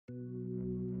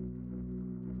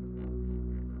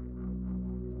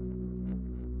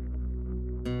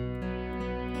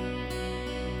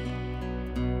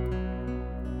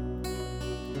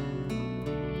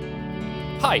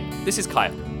Hi, this is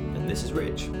Kyle. And this is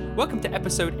Rich. Welcome to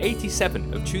episode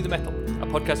 87 of Chew the Metal, a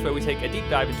podcast where we take a deep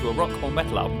dive into a rock or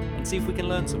metal album and see if we can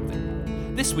learn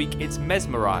something. This week it's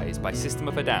Mesmerize by System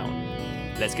of a Down.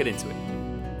 Let's get into it.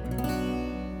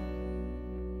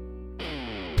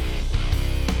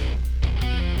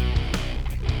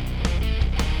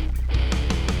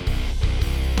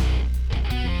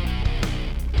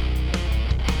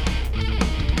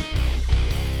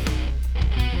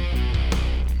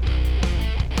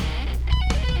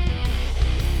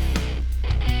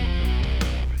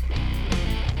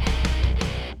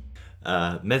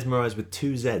 Mesmerised with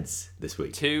two Zs this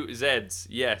week. Two Zs,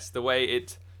 yes, the way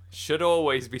it should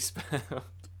always be spelled.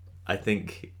 I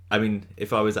mean,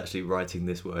 if I was actually writing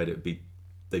this word,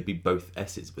 they'd be both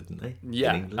S's, wouldn't they?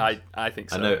 Yeah, in English? I think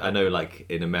so. I know. Like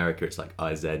in America, it's like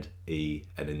IZE, and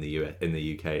in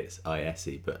the UK, it's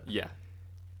ISE. But Yeah,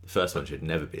 the first one should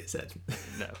never be a Z.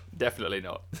 no, definitely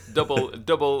not.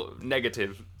 Double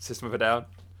negative, System of a Down.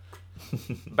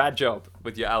 Bad job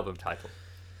with your album title.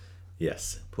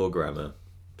 Yes, poor grammar,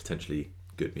 potentially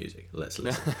good music. Let's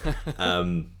listen.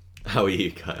 How are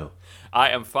you, Kyle? I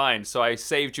am fine. So I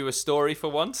saved you a story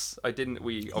for once.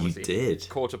 We obviously did.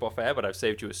 Caught up off air, but I've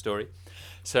saved you a story.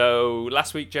 So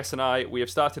last week, Jess and I, we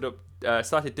have started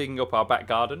digging up our back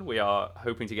garden. We are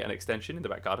hoping to get an extension in the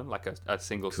back garden, like a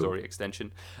single story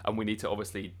extension. And we need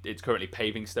to it's currently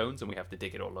paving stones and we have to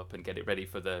dig it all up and get it ready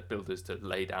for the builders to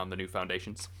lay down the new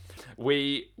foundations.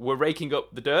 We were raking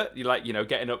up the dirt,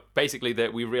 getting up, basically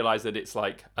that we realized that it's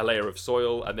like a layer of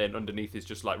soil and then underneath is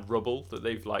just like rubble that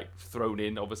they've like thrown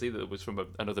in, obviously, that was from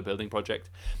another building project.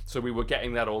 So we were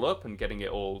getting that all up and getting it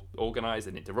all organized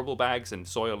and into rubble bags and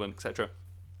soil and etc.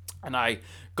 And I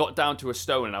got down to a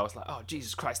stone and I was like, oh,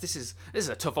 Jesus Christ, this is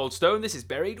a tough old stone. This is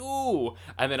buried. Ooh.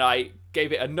 And then I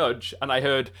gave it a nudge and I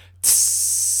heard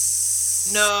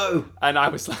tss. No. And I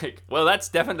was like, well, that's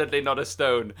definitely not a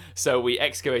stone. So we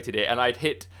excavated it and I'd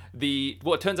hit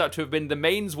what turns out to have been the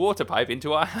mains water pipe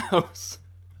into our house.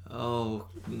 Oh,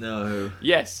 no.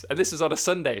 Yes. And this was on a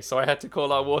Sunday. So I had to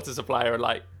call our water supplier and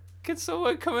like, can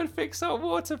someone come and fix our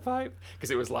water pipe? Because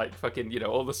it was like fucking,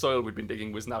 all the soil we'd been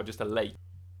digging was now just a lake.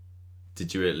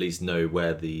 Did you at least know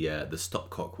where the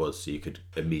stopcock was so you could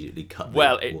immediately cut?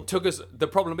 Well, it took us. The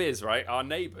problem is, right? Our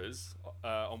neighbours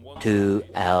on one. 2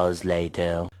 hours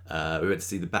later. We went to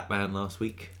see the Batman last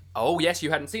week. Oh yes, you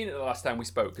hadn't seen it the last time we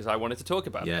spoke because I wanted to talk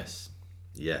about it.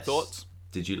 Yes. Thoughts?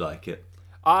 Did you like it?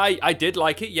 I did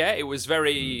like it. Yeah, it was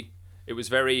very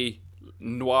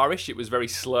noirish. It was very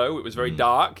slow. It was very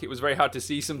dark. It was very hard to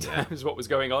see sometimes what was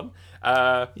going on.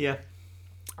 Yeah.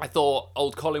 I thought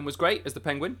old Colin was great as the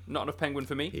Penguin. Not enough Penguin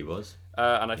for me. He was.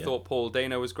 And I thought Paul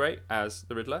Dano was great as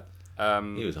the Riddler.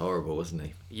 He was horrible, wasn't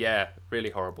he? Yeah,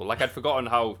 really horrible. Like, I'd forgotten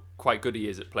how quite good he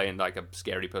is at playing, like, a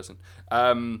scary person.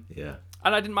 Yeah.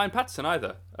 And I didn't mind Pattinson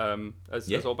either,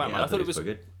 as old Batman. Yeah, I thought it was quite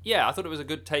good. Yeah, I thought it was a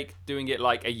good take doing it,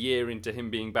 like, a year into him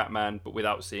being Batman, but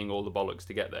without seeing all the bollocks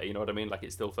to get there, you know what I mean? Like,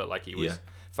 it still felt like he was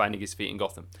finding his feet in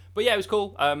Gotham. But yeah, it was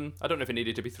cool. I don't know if it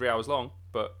needed to be 3 hours long,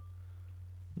 but...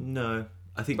 No.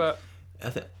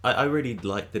 I really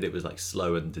liked that it was like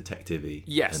slow and detective-y.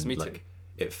 Yes, and, me too. Like,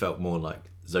 it felt more like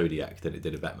Zodiac than it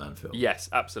did a Batman film. Yes,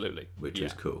 absolutely. Which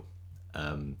was cool.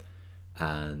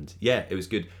 And yeah, it was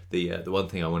good. The one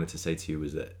thing I wanted to say to you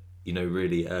was that,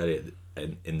 really early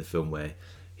in the film where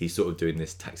he's sort of doing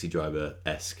this Taxi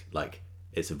Driver-esque, like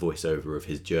it's a voiceover of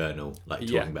his journal, like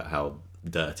talking about how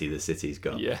dirty the city's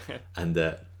got. Yeah. And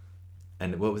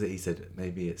what was it he said?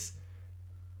 Maybe it's...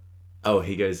 Oh,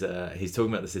 he goes, he's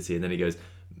talking about the city and then he goes,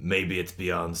 maybe it's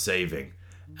beyond saving.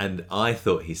 And I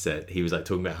thought he was like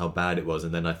talking about how bad it was.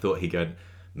 And then I thought he'd go,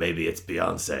 maybe it's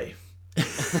Beyonce.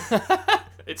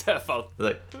 It's her fault.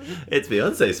 Like, it's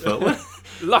Beyonce's fault.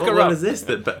 Lock her what up. is this?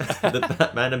 That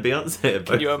Batman and Beyonce are both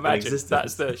Can you imagine? in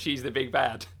existence? She's the big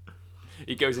bad.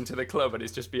 He goes into the club and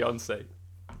it's just Beyonce.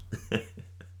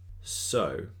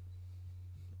 So,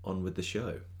 on with the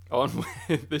show. On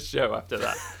with the show after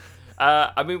that.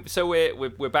 So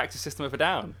we're back to System of a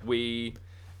Down. We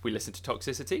listened to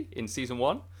Toxicity in season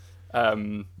 1.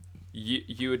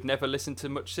 You had never listened to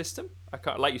much System. I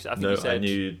can't, like you said. I think you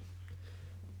said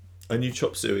I knew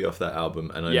Chop Suey off that album,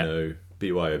 and I know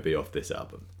BYOB off this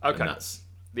album. Okay, and that's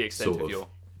the extent sort of your.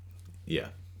 Yeah.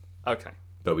 Okay.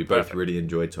 But we both really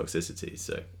enjoyed Toxicity,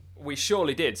 so. We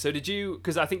surely did. So did you?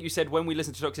 Because I think you said when we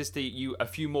listened to Toxicity, a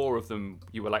few more of them,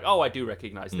 you were like, "Oh, I do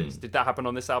recognize this." Did that happen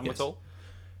on this album at all?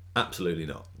 Absolutely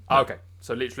not. No. Okay,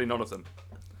 so literally none of them.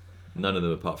 None of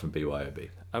them apart from BYOB.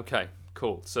 Okay,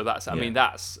 cool. So that's. I mean,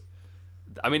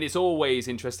 I mean, it's always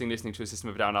interesting listening to a System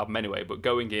of a Down album anyway, but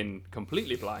going in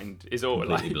completely blind is always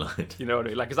Completely blind. You know what I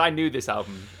mean? Like, because I knew this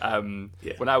album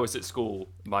Yeah. when I was at school.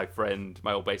 My friend,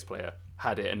 my old bass player,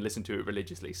 had it and listened to it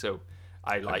religiously. So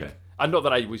I like, Okay. and not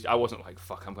that I wasn't like,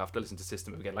 fuck, I'm gonna have to listen to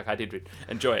System again. Like, I did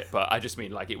enjoy it, but I just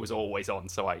mean like it was always on.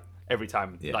 So every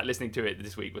time Yeah. like listening to it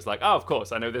this week was like, oh, of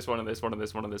course, I know this one and this one and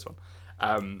this one and this one.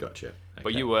 Gotcha. Okay.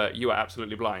 But you were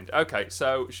absolutely blind. Okay,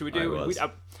 so should we do? I was.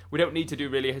 We don't need to do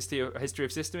really a history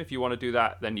of System. If you want to do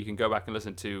that, then you can go back and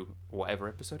listen to whatever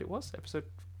episode it was. Episode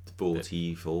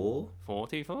 44.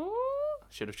 44.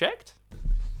 Should have checked.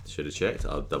 Should have checked.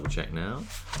 I'll double check now.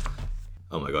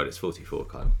 Oh my god, it's 44,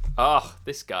 Kyle. Oh,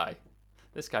 this guy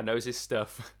knows his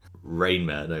stuff. Rain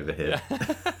Man over here.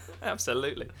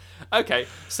 Absolutely. Okay,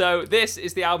 so this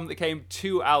is the album that came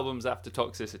 2 albums after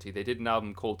Toxicity. They did an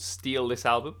album called Steal This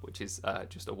Album, which is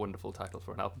just a wonderful title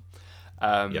for an album.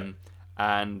 Yep.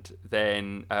 And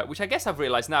then, which I guess I've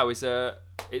realised now is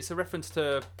it's a reference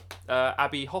to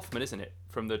Abby Hoffman, isn't it?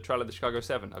 From the Trial of the Chicago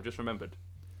 7. I've just remembered.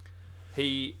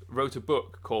 He wrote a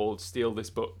book called Steal This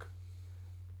Book.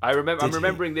 I'm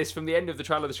remembering this from the end of the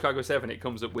Trial of the Chicago 7. It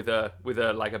comes up with a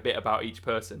like a bit about each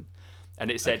person. And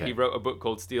it said he wrote a book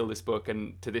called Steal This Book,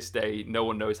 and to this day, no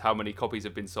one knows how many copies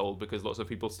have been sold because lots of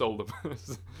people stole them.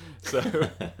 so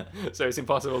it's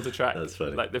impossible to track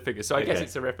like the figures. So I guess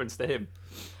it's a reference to him,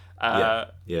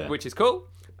 which is cool.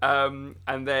 And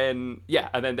then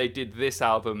they did this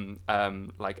album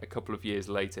like a couple of years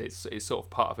later. It's sort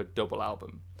of part of a double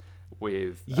album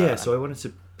with. So I wanted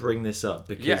to bring this up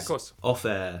because of course. Off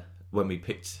air when we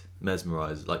picked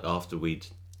Mesmerize, like after we'd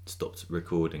stopped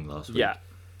recording last week. Yeah.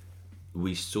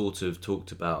 We sort of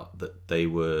talked about that they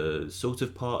were sort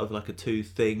of part of like a 2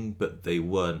 thing, but they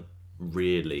weren't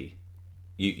really.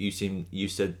 You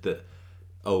said that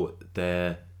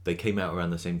they came out around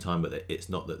the same time, but it's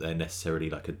not that they're necessarily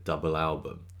like a double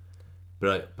album.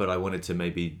 But I wanted to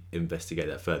maybe investigate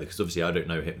that further because obviously I don't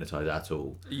know Hypnotize at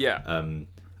all. Yeah.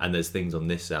 And there's things on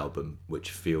this album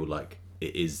which feel like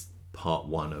it is part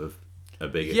 1 of a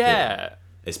bigger thing.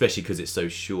 Especially because it's so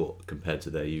short compared to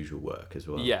their usual work as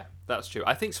well. Yeah, that's true.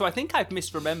 I think I've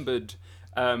misremembered,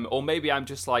 or maybe I'm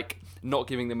just like not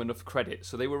giving them enough credit.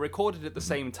 So they were recorded at the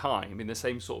same time in the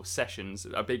same sort of sessions,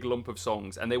 a big lump of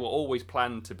songs, and they were always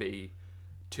planned to be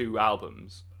 2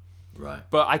 albums. Right.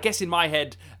 But I guess in my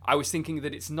head, I was thinking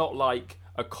that it's not like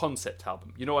a concept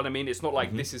album. You know what I mean? It's not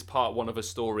like this is part 1 of a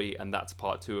story and that's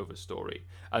part 2 of a story,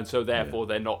 and so therefore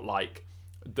they're not like.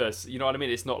 This, you know what I mean?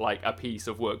 It's not like a piece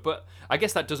of work, but I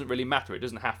guess that doesn't really matter. It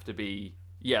doesn't have to be,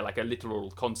 like a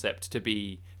literal concept to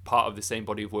be part of the same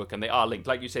body of work, and they are linked.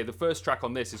 Like you say, the first track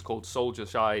on this is called Soldier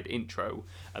Side Intro,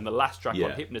 and the last track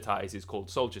on Hypnotize is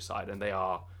called Soldier Side, and they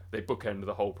bookend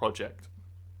the whole project.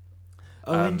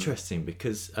 Oh, interesting,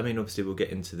 because, I mean, obviously we'll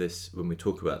get into this when we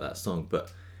talk about that song,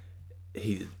 but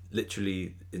he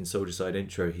literally, in Soldier Side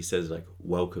Intro, he says, like,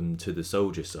 welcome to the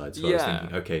Soldier Side. So I was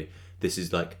thinking, okay, this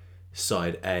is like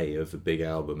side A of a big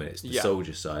album and it's the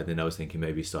Soldier Side. And then I was thinking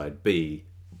maybe side B,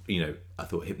 I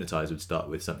thought Hypnotize would start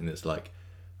with something that's like,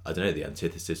 I don't know, the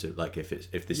antithesis of like if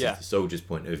this is the soldier's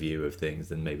point of view of things,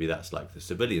 then maybe that's like the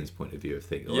civilian's point of view of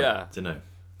things. Or I don't know.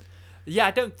 Yeah,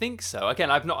 I don't think so.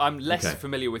 Again, I'm less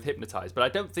familiar with Hypnotize, but I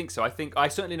don't think so. I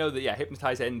certainly know that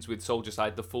Hypnotize ends with Soldier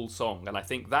Side, the full song, and I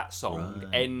think that song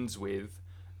ends with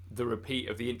the repeat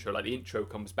of the intro. Like the intro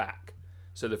comes back.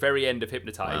 So the very end of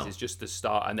Hypnotize is just the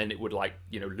start, and then it would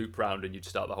loop round and you'd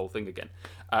start the whole thing again.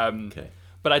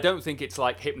 But I don't think it's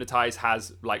like Hypnotize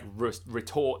has like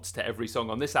retorts to every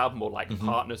song on this album or like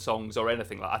partner songs or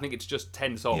anything like that. I think it's just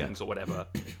 10 songs or whatever,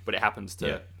 but it happens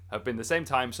to have been the same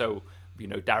time. So,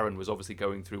 Darren was obviously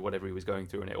going through whatever he was going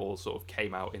through and it all sort of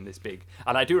came out in this big.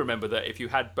 And I do remember that if you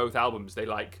had both albums, they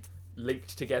like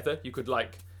linked together. You could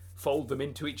like fold them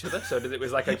into each other so that it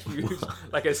was like a huge,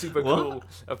 like a super cool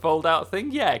fold out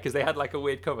thing. Yeah, because they had like a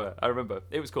weird cover. I remember.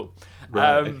 It was cool.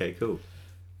 Okay, cool.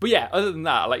 But yeah, other than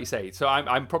that, like you say, so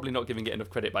I'm probably not giving it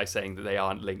enough credit by saying that they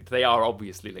aren't linked. They are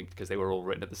obviously linked because they were all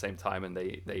written at the same time and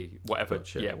they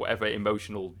whatever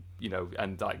emotional,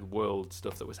 and like world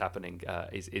stuff that was happening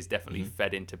is definitely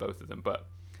fed into both of them. But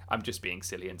I'm just being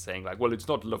silly and saying like, well, it's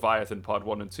not Leviathan Part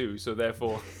 1 and 2, so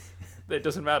therefore it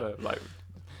doesn't matter. Like,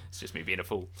 it's just me being a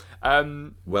fool.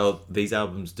 Well, these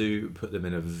albums do put them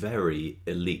in a very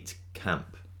elite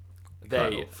camp.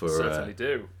 They certainly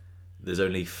do. There's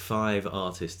only 5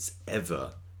 artists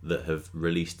ever that have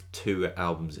released 2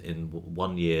 albums in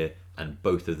 1 year, and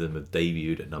both of them have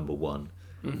debuted at number 1.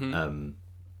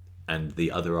 And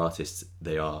the other artists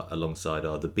they are alongside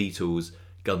are the Beatles,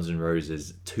 Guns N'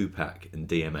 Roses, Tupac, and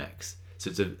DMX.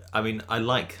 So I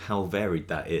like how varied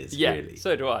that is. Yeah, really.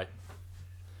 so do I.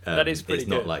 That is pretty It's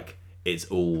not good. like it's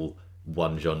all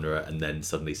one genre and then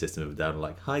suddenly System of a Down are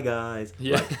like, hi guys.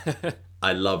 Yeah. Like,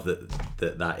 I love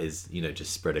that is,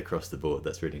 just spread across the board.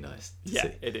 That's really nice to Yeah,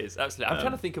 see. it is. Absolutely. I'm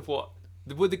trying to think of what...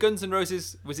 Were the Guns N'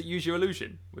 Roses, was it Use Your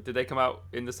Illusion? Did they come out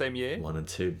in the same year? 1 and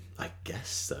 2, I guess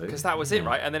so. Because that was it,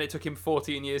 right? And then it took him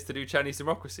 14 years to do Chinese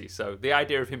Democracy. So the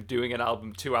idea of him doing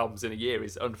two albums in a year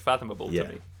is unfathomable Yeah. to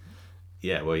me.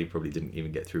 Yeah, well, he probably didn't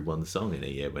even get through one song in a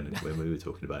year when we were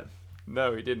talking about it.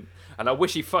 No, he didn't. And I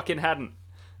wish he fucking hadn't.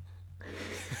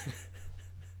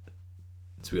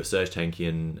 So we got Serge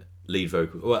Tankian, lead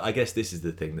vocal. Well, I guess this is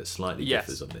the thing that slightly Yes,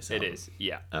 differs on this it album. is.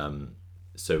 Yeah.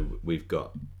 So we've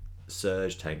got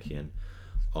Serge Tankian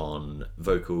on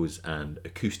vocals and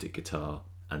acoustic guitar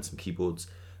and some keyboards.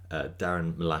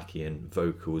 Darren Malakian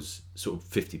vocals, sort of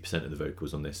 50% of the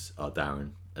vocals on this are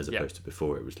Darren, as opposed to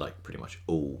before it was like pretty much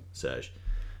all Serge.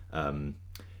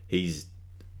 He's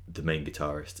the main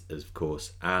guitarist, of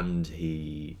course, and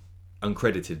he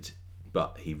uncredited,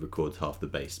 but he records half the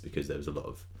bass because there was a lot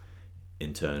of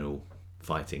internal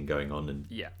fighting going on, and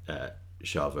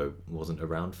Chavo wasn't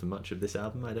around for much of this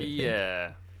album, I don't think.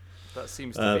 Yeah. That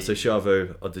seems to be... So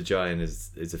Chavo Odejayan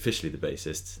is officially the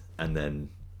bassist, and then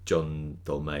John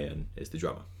Dolmayan is the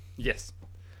drummer. Yes.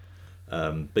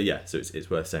 But yeah, so it's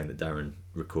worth saying that Darren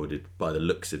recorded, by the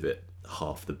looks of it,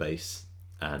 half the bass.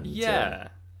 And I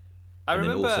and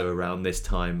remember... then also around this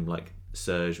time, like,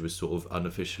 Serge was sort of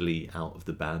unofficially out of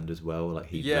the band as well. Like,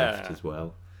 he left as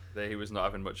well. That he was not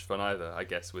having much fun either, I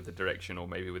guess, with the direction, or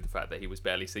maybe with the fact that he was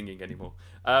barely singing anymore.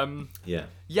 Yeah,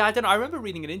 I don't know. I remember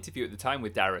reading an interview at the time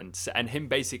with Darren, and him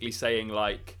basically saying,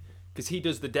 like, because he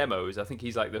does the demos. I think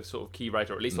he's like the sort of key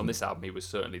writer, or at least on this album, he was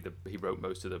certainly he wrote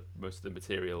most of the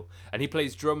material, and he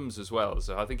plays drums as well.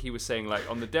 So I think he was saying, like,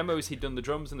 on the demos he'd done the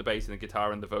drums and the bass and the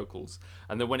guitar and the vocals,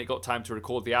 and then when it got time to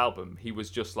record the album, he was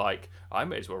just like, I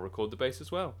may as well record the bass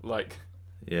as well, like,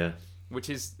 yeah, which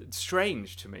is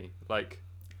strange to me, like.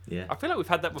 yeah. I feel like we've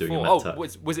had that Doing before. a Oh, Matt Tuck.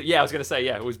 was it? Yeah, I was going to say,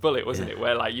 it was Bullet, wasn't it?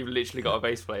 Where, like, you've literally got a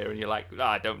bass player and you're like,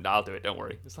 I'll do it, don't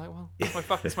worry. It's like, well,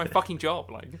 it's my fucking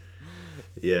job, like.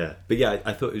 Yeah, but yeah,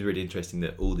 I thought it was really interesting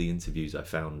that all the interviews I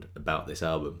found about this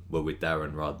album were with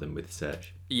Darren rather than with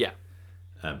Serge. Yeah.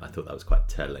 I thought that was quite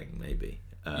telling, maybe.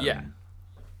 Yeah.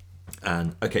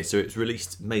 And okay, so it was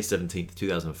released May 17th,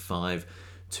 2005,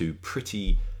 to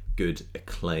pretty good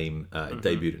acclaim. It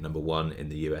debuted at number 1 in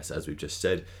the US, as we've just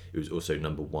said. It was also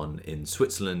number 1 in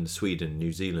Switzerland, Sweden,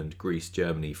 New Zealand, Greece,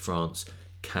 Germany, France,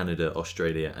 Canada,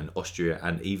 Australia, and Austria,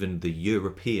 and even the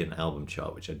European album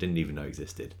chart, which I didn't even know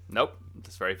existed. Nope,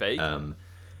 that's very vague.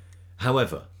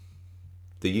 However,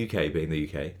 the UK being the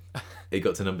UK, it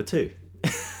got to number 2.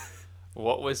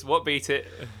 What beat it?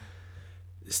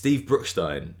 Steve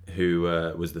Brookstein, who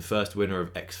was the first winner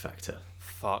of X Factor.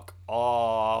 Fuck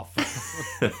off.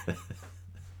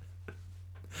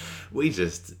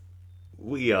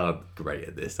 We aren't great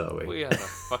at this, are we? We are the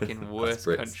fucking worst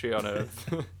Brits. country on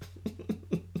earth.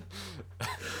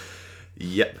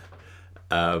 Yep.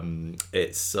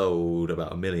 It sold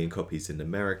about 1 million copies in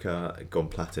America, gone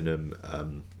platinum.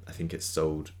 I think it's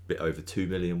sold a bit over 2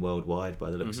 million worldwide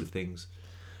by the looks of things,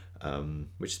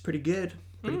 which is pretty good,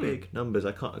 pretty big numbers.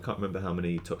 I can't remember how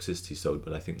many Toxicity sold,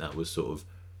 but I think that was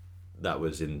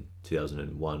in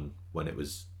 2001 when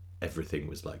everything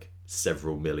was like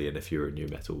several million if you're a new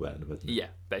metal band, wasn't it? Yeah,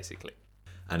 basically.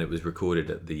 And it was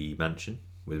recorded at the Mansion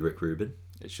with Rick Rubin.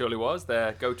 It surely was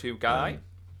their go-to guy.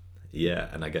 Yeah,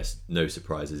 and I guess no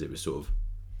surprises, it was sort of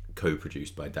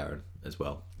co-produced by Darren as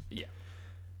well. Yeah.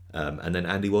 And then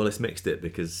Andy Wallace mixed it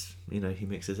because, he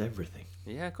mixes everything.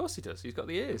 Yeah, of course he does. He's got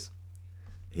the ears.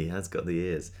 He has got the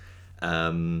ears.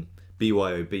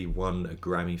 BYOB won a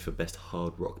Grammy for Best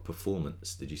Hard Rock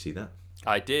Performance. Did you see that?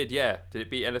 I did, yeah. Did it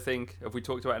beat anything? Have we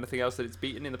talked about anything else that it's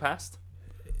beaten in the past?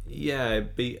 Yeah,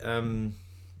 it beat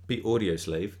Audio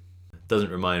Slave.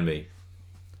 Doesn't remind me.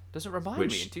 Doesn't remind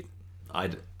Which- me.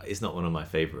 It's not one of my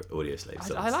favourite Audio Slave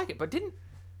songs. I like it, but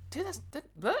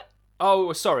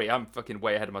Oh, sorry, I'm fucking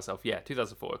way ahead of myself. Yeah,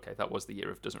 2004. Okay, that was the year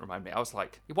of Doesn't Remind Me. I was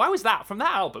like, why was that from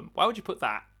that album? Why would you put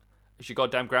that as your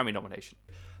goddamn Grammy nomination?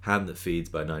 Hand That Feeds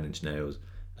by Nine Inch Nails,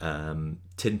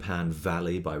 Tin Pan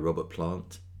Valley by Robert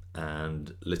Plant,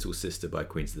 and Little Sister by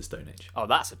Queens of the Stone Age. Oh,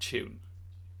 that's a tune.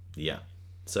 Yeah,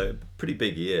 so pretty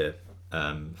big year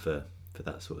for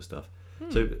that sort of stuff.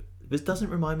 So this doesn't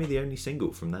remind me the only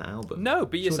single from that album. No,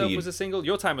 Be Yourself Surely was a single.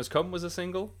 Your Time Has Come was a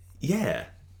single. Yeah,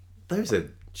 those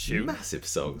are Tune. massive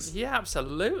songs, Yeah,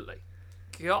 absolutely.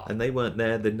 God, and they weren't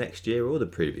there the next year or the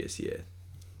previous year.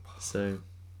 So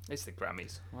it's the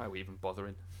Grammys. Why are we even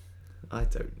bothering? I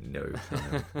don't know.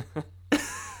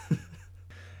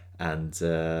 And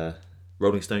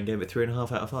Rolling Stone gave it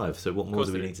 3.5 out of 5. So what more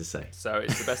do we need to say? So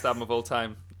it's the best album of all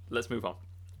time. Let's move on.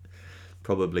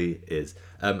 Probably is.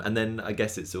 And then I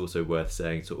guess it's also worth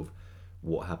saying sort of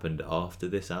what happened after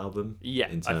this album. Yeah,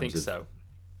 in terms I think of, so.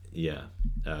 Yeah.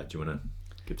 Do you want to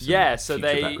give some so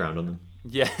future background on them?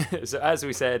 Yeah, so as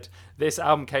we said, this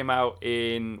album came out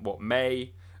in,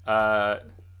 May?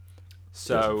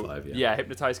 2005, yeah.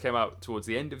 Hypnotize came out towards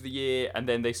the end of the year, and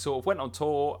then they sort of went on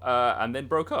tour and then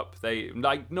broke up. They,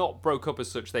 not broke up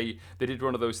as such, they did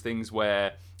one of those things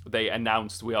where they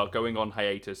announced we are going on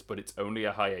hiatus, but it's only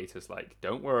a hiatus, like,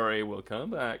 don't worry, we'll come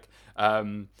back.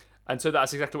 And so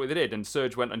that's exactly what they did. And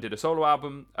Serge went and did a solo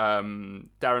album.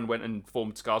 Darren went and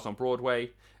formed Scars on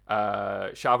Broadway.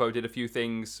 Shavo did a few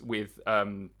things with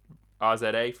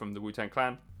RZA from the Wu-Tang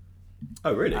Clan.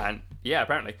 Oh, really? And yeah,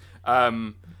 apparently.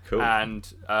 Cool.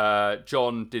 And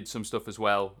John did some stuff as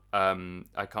well. I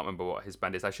can't remember what his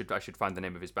band is. I should find the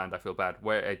name of his band. I feel bad.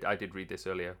 Where I did read this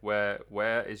earlier.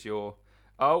 Where is your?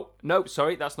 Oh no,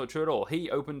 sorry, that's not true at all.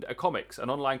 He opened an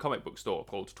online comic book store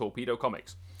called Torpedo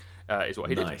Comics. Is what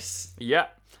he did. Nice. Yeah.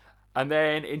 And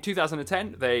then in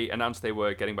 2010, they announced they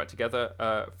were getting back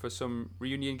together for some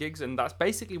reunion gigs, and that's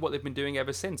basically what they've been doing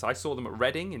ever since. I saw them at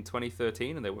Reading in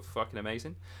 2013, and they were fucking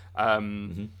amazing.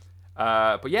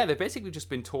 But yeah, they've basically just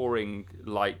been touring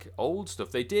like old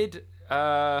stuff. They did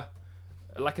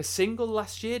like a single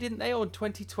last year, didn't they? Or in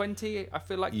 2020, I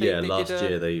feel like they last did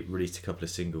year they released a couple of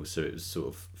singles, so it was sort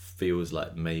of feels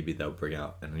like maybe they'll bring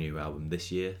out a new album this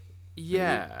year.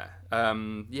 Yeah. I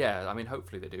mean,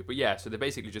 hopefully they do. But yeah, so they've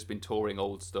basically just been touring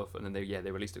old stuff, and then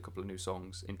they released a couple of new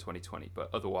songs in 2020. But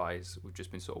otherwise, we've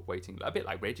just been sort of waiting, a bit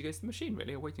like Rage Against the Machine,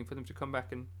 really, waiting for them to come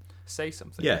back and say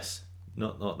something. Yes,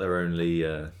 not their only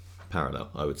parallel,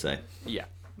 I would say. Yeah,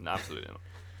 no, absolutely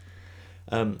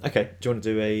not. Okay, do you want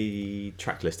to do a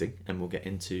track listing, and we'll get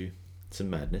into some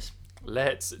madness?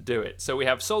 Let's do it. So we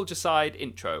have Soldier Side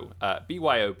intro,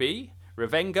 BYOB,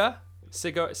 Revenga,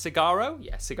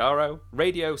 Cigarro,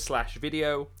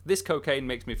 radio/video, This Cocaine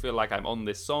Makes Me Feel Like I'm on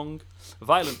This Song,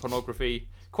 Violent Pornography,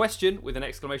 Question with an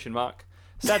exclamation mark,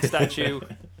 Sad Statue,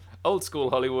 Old School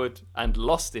Hollywood, and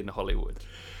Lost in Hollywood.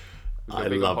 I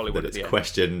love Hollywood that it's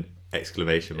question,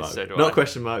 exclamation mark. So do Not I.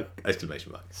 question mark,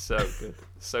 exclamation mark. So good.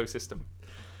 So system.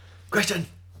 Question!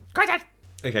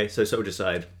 Okay, so Soldier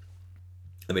Side.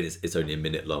 I mean, it's only a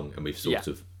minute long, and we've sort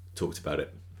of talked about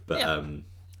it. But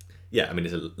yeah, I mean,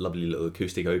 it's a lovely little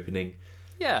acoustic opening.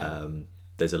 Yeah.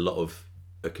 There's a lot of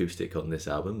acoustic on this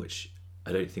album, which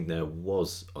I don't think there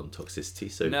was on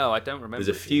Toxicity. So no, I don't remember.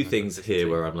 There's a few things here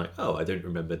where I'm like, oh, I don't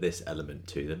remember this element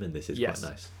to them, and this is quite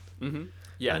nice. Mm-hmm.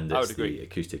 Yeah, and I would agree. The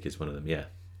acoustic is one of them, yeah.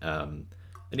 And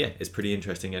yeah, it's pretty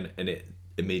interesting, and it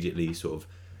immediately sort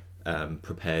of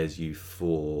prepares you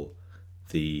for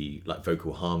the like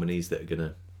vocal harmonies that are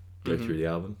gonna go through the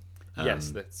album.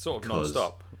 Yes, they're sort of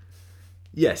non-stop.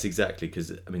 Yes, exactly,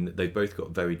 because I mean they've both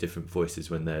got very different voices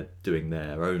when they're doing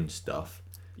their own stuff.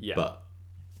 Yeah. But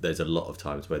there's a lot of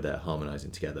times where they're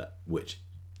harmonizing together, which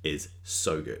is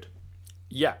so good.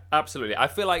 Yeah, absolutely. I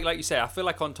feel like you say, I feel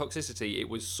like on Toxicity it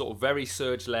was sort of very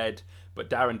Serge led, but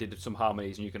Darren did some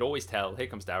harmonies, and you can always tell, here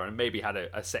comes Darren, maybe had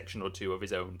a section or two of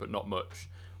his own, but not much.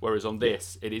 Whereas on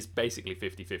this, it is basically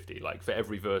 50-50. Like, for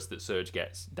every verse that Serge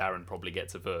gets, Darren probably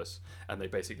gets a verse, and they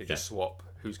basically just swap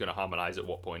who's going to harmonise at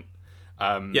what point.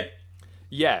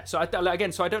 Yeah, so I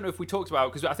don't know if we talked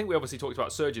about, because I think we obviously talked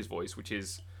about Serge's voice, which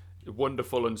is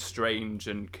wonderful and strange,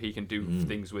 and he can do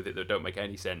things with it that don't make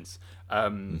any sense. But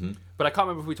I can't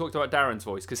remember if we talked about Darren's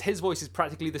voice, because his voice is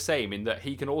practically the same in that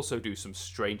he can also do some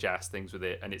strange ass things with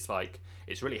it, and it's like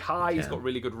it's really high. He's got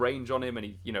really good range on him,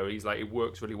 and he's like, it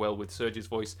works really well with Serge's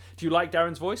voice. Do you like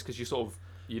Darren's voice? Because you sort of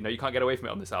you can't get away from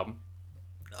it on this album.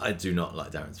 I do not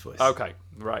like Darren's voice. Okay,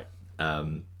 right.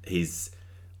 He's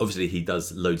obviously he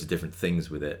does loads of different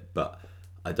things with it, but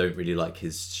I don't really like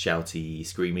his shouty,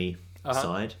 screamy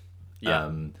side.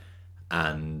 Yeah.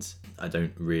 And I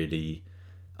don't know.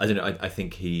 I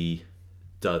think he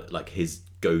does, like, his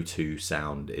go-to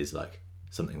sound is like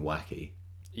something wacky.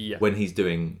 Yeah. When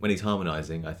he's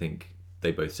harmonizing, I think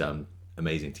they both sound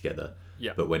amazing together.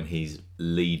 Yeah. But when he's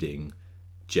leading,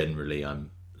 generally, I'm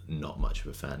not much of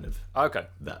a fan of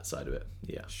that side of it.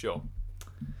 Yeah. Sure.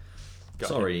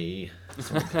 Sorry.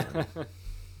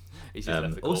 He's just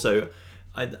left the also,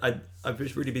 I've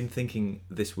just really been thinking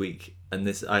this week, and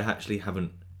this I actually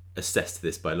haven't assessed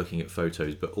this by looking at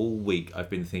photos, but all week I've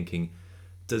been thinking,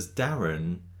 does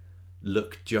Darren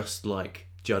look just like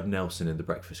Judd Nelson in The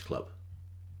Breakfast Club?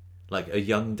 Like a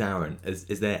young Darren?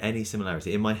 Is there any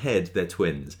similarity? In my head, they're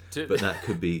twins, but that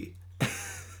could be...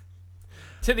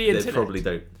 to the internet.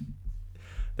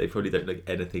 They probably don't look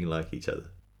anything like each other.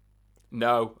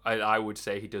 No, I would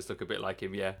say he does look a bit like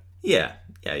him. Yeah. Yeah,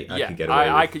 I could get away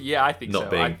I with could. Yeah, I think not so.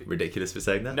 being ridiculous for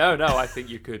saying that. No, I think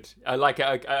you could. Like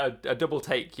a double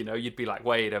take, you'd be like,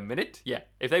 wait a minute. Yeah,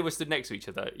 if they were stood next to each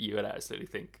other, you would absolutely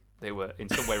think they were in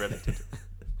some way related.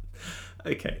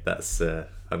 Okay, that's.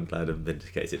 I'm glad I'm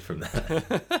vindicated from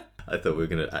that. I thought we were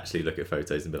going to actually look at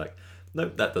photos and be like,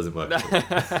 nope, that doesn't work.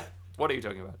 What are you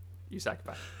talking about? You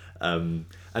psychopath. And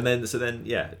then just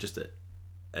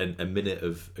a minute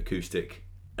of acoustic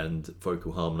and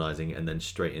vocal harmonizing, and then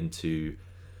straight into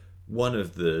one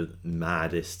of the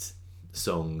maddest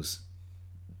songs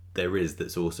there is.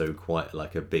 That's also quite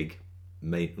like a big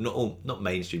not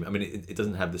mainstream. I mean, it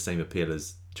doesn't have the same appeal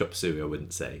as Chop Suey, I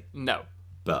wouldn't say. No,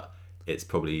 but it's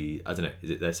probably, I don't know, is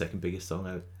it their second biggest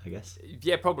song? I guess.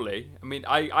 Yeah, probably. I mean,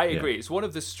 I agree. It's one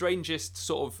of the strangest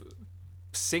sort of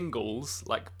singles,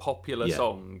 like popular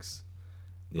songs.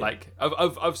 Yeah. Like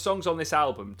of songs on this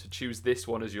album, to choose this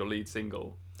one as your lead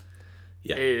single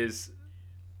is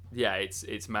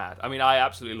it's mad. I mean, I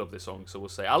absolutely love this song, so we'll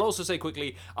say. I'll also say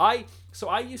quickly, I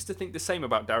used to think the same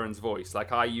about Darren's voice.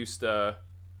 Like, I used to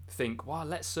think, wow,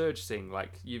 let Serge sing.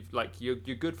 Like, you're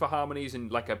good for harmonies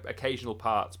and like occasional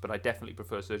parts, but I definitely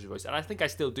prefer Serge's voice, and I think I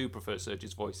still do prefer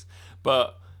Serge's voice.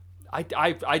 But I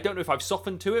don't know if I've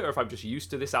softened to it or if I'm just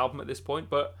used to this album at this point.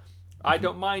 But I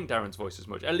don't mind Darren's voice as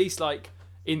much, at least like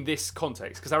in this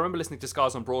context, because I remember listening to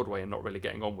Scars on Broadway and not really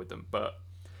getting on with them. But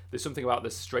there's something about the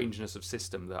strangeness of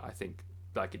System that I think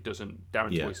like it doesn't.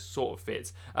 Darren's voice sort of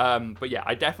fits. But yeah,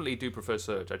 I definitely do prefer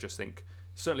Serge. I just think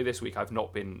certainly this week I've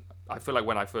not been. I feel like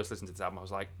when I first listened to this album, I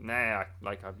was like, nah,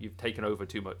 you've taken over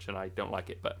too much, and I don't like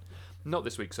it. But not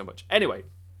this week so much. Anyway,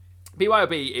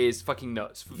 BYOB is fucking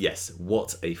nuts. Yes,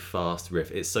 what a fast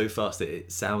riff! It's so fast that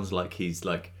it sounds like he's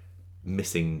like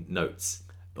missing notes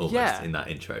almost in that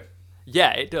intro.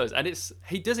 Yeah, it does, and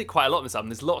he does it quite a lot in this album.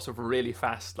 There's lots of really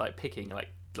fast like picking, like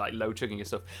low chugging and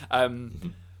stuff.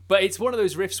 But it's one of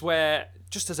those riffs where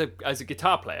just as a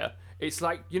guitar player, it's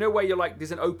like, where you're like,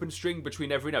 there's an open string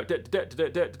between every note,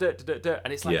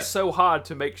 and it's like so hard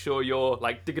to make sure you're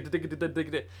like,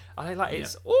 and I like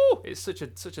it's such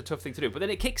a tough thing to do. But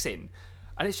then it kicks in,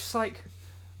 and it's just like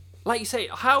you say,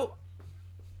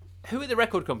 who at the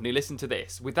record company listened to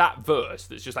this with that verse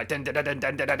that's just like dun, dun, dun, dun,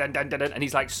 dun, dun, dun, dun, dun, and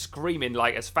he's like screaming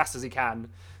like as fast as he can,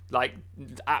 like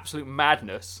absolute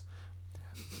madness.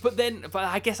 But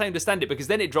I guess I understand it, because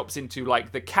then it drops into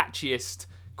like the catchiest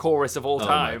chorus of all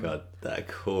time. Oh my god, that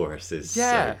chorus is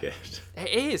so good. It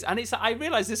is, and I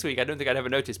realised this week, I don't think I'd ever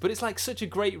noticed, but it's like such a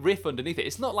great riff underneath it.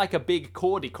 It's not like a big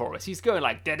chordy chorus. He's going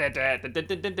like da da da da da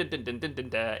da da da da da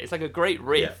da. It's like a great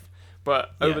riff,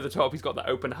 but over the top he's got that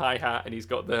open hi-hat, and he's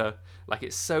got the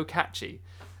it's so catchy.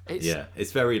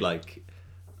 It's very like,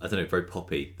 I don't know, very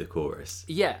poppy, the chorus.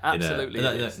 Yeah, absolutely.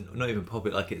 Not even poppy,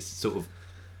 like it's sort of,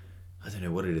 I don't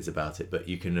know what it is about it, but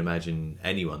you can imagine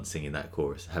anyone singing that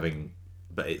chorus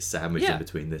but it's sandwiched in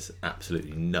between this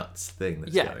absolutely nuts thing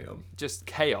that's going on. Just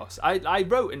chaos. I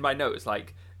wrote in my notes,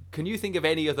 like, can you think of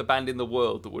any other band in the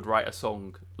world that would write a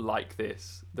song like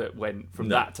this, that went from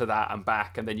that to that and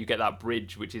back, and then you get that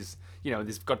bridge, which is,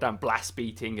 this goddamn blast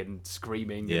beating and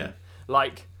screaming. Yeah.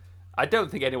 And, I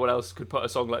don't think anyone else could put a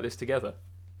song like this together.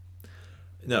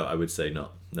 No, I would say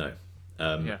not. No.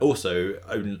 Also,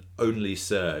 only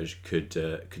Serge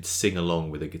could sing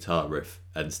along with a guitar riff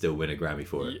and still win a Grammy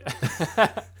for it.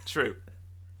 Yeah. True.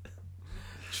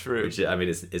 Which, I mean,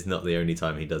 it's not the only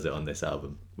time he does it on this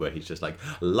album, where he's just like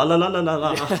la la la la la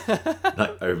la,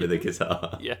 like over the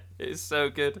guitar. Yeah, it's so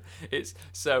good. It's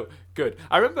so good.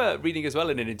 I remember reading as well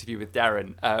in an interview with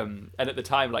Darren, and at the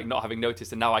time, like, not having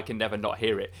noticed, and now I can never not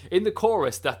hear it. In the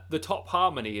chorus, the top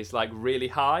harmony is like really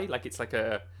high, like it's like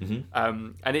a, and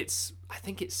I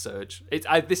think it's Serge.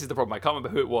 This is the problem. I can't remember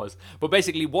who it was, but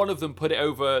basically one of them put it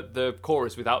over the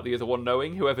chorus without the other one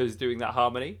knowing. Whoever's doing that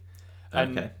harmony.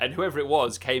 And whoever it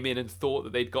was came in and thought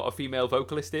that they'd got a female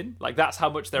vocalist in. Like, that's how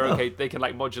much they're okay. They can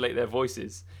like modulate their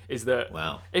voices. Is that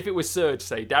if it was Serge,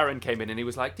 say Darren came in and he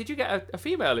was like, "Did you get a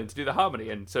female in to do the harmony?"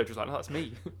 And Serge was like, "No, that's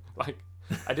me. Like,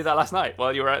 I did that last night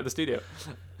while you were out at the studio."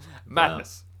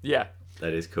 Madness. Wow. Yeah.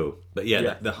 That is cool. But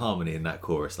the harmony in that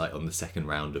chorus, like on the second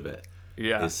round of it,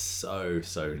 is so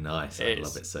nice. I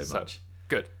love it so much.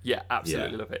 Good. Yeah,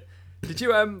 absolutely love it. Did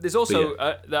you? There's also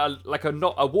like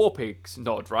a War Pigs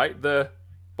nod, right?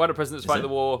 Why do presidents fight the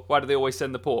war? Why do they always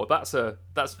send the poor? That's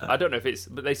I don't know if it's,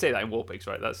 but they say that in War Pigs,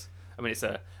 right? I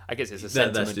guess it's a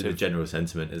sentiment. That's the general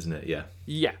sentiment, isn't it? Yeah.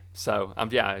 Yeah. So I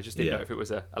just didn't know if it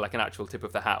was like an actual tip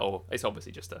of the hat, or it's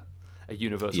obviously just a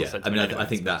universal sentiment. I mean, I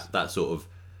think that sort of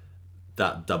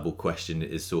that double question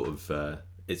is sort of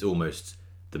it's almost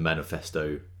the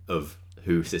manifesto of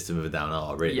who System of a Down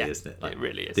are, really, Yeah, isn't it? Like, it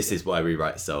really is, This yeah. is why we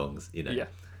write songs, you know. Yeah.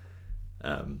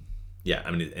 Yeah,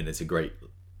 I mean, and it's a great,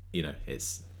 you know,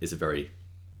 it's a very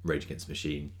Rage Against the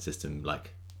Machine system.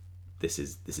 Like, this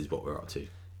is what we're up to.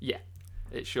 Yeah,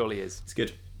 it surely is. It's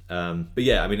good. But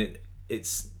yeah, I mean,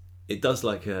 it does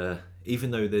like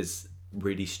even though there's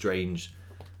really strange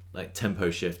like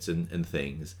tempo shifts and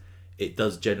things, it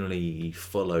does generally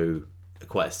follow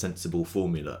quite a sensible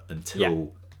formula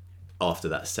until after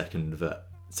that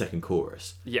second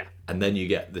chorus. Yeah. And then you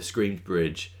get the screamed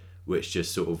bridge, which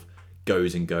just sort of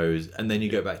goes and goes, and then you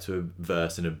go back to a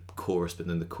verse and a chorus, but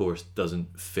then the chorus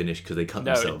doesn't finish because they cut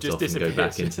No, it themselves just off and go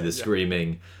back disappears. into the Yeah.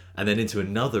 screaming, and then into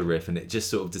another riff, and it just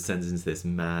sort of descends into this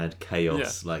mad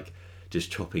chaos, like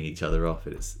just chopping each other off.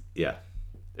 And it's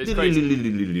It's crazy.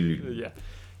 Yeah.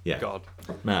 yeah, God.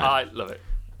 mad. I love it.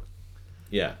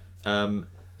 Yeah.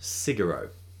 Sigaro.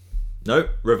 No,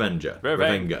 Revenger.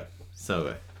 Reven- Revenga.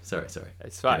 Sorry.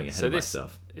 It's fine. Getting ahead So of this,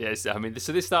 myself. yes, I mean,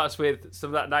 so this starts with some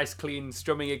of that nice, clean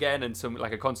strumming again, and some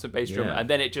like a constant bass drum, Yeah. and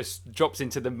then it just drops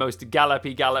into the most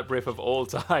gallopy gallop riff of all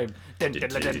time.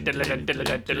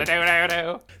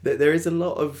 There is a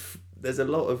lot of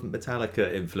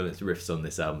Metallica influenced riffs on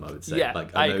this album, I would say. Yeah,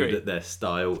 like I I know agree. that their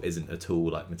style isn't at all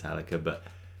like Metallica, but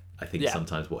I think Yeah.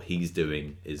 sometimes what he's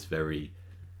doing is very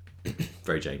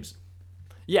very James.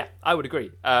 Yeah, I would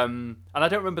agree. And I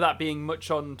don't remember that being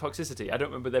much on Toxicity. I don't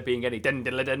remember there being any on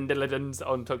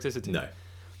Toxicity. No,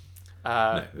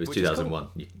 it was which is cool. 2001.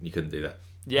 You couldn't do that.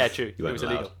 Yeah, true. It weren't was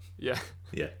allowed. illegal. Yeah.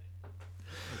 Yeah.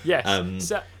 Yes.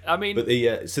 So I mean,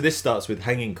 But so this starts with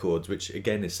hanging chords, which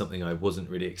again is something I wasn't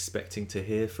really expecting to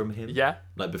hear from him. yeah.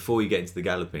 Like before you get into the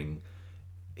galloping,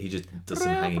 he just does some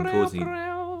hanging chords, and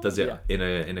he does it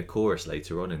in a chorus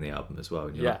later on in the album as well.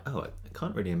 And you're like, oh, I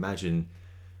can't really imagine.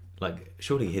 Like,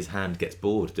 surely his hand gets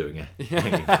bored doing a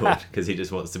hanging chord because he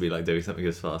just wants to be like doing something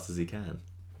as fast as he can.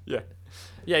 Yeah.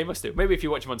 Yeah, he must do. Maybe if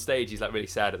you watch him on stage, he's like really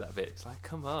sad at that bit. It's like,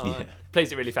 come on. Yeah.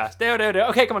 Plays it really fast.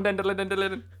 Okay, come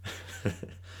on.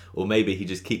 Or maybe he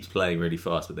just keeps playing really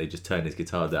fast, but they just turn his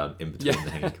guitar down in between Yeah.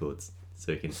 the hanging chords,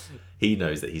 so he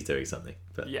knows that he's doing something,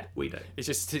 but Yeah. we don't. It's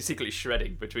just secretly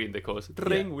shredding between the chords. Yeah.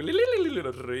 Ring,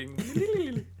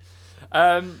 ring.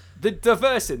 The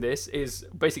verse in this is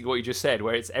basically what you just said,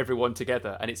 where it's everyone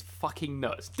together, and it's fucking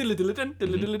nuts. And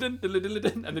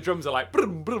the drums are like,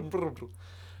 brum, brum, brum, brum.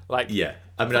 Like, Yeah,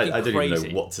 I mean, Fucking I don't crazy.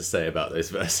 even know what to say about those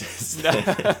verses.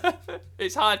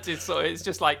 it's hard to sort of, it's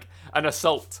just like an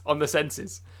assault on the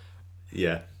senses.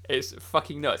 Yeah, It's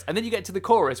fucking nuts. And then you get to the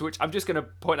chorus, which I'm just going to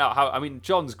point out how, I mean,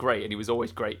 John's great and he was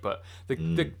always great, but the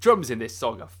drums in this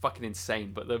song are fucking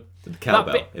insane. But the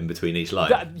cowbell that bit, in between each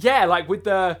line. yeah, like with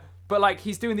but like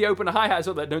he's doing the open hi-hat as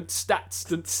well, that don't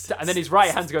stats, and then his right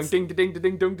hand's going ding, ding, ding,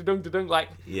 ding, ding, ding, ding, like,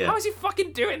 Yeah. how is he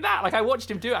fucking doing that? Like, I watched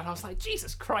him do it and I was like,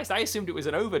 Jesus Christ, I assumed it was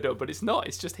an overdub, but it's not.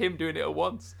 It's just him doing it at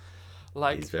once.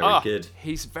 Like, He's very good.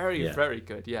 He's very, Yeah. very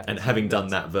good, yeah. And having done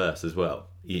that verse as well,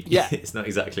 Yeah. it's not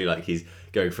exactly like he's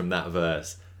going from that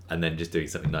verse and then just doing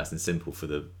something nice and simple for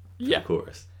the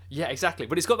chorus. Yeah, exactly.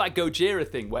 But it's got that Gojira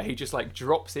thing where he just like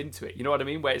drops into it. You know what I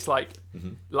mean? Where it's like,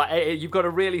 you've got to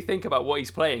really think about what he's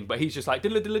playing, but he's just like,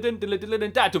 it's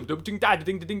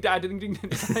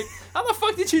like, how the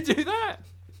fuck did you do that?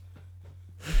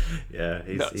 Yeah,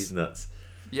 Nuts. he's nuts.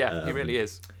 Yeah, he really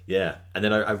is. Yeah, and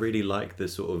then I really like the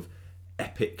sort of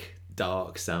epic,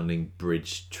 dark sounding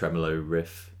bridge tremolo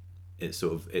riff.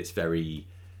 It's very,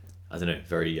 I don't know,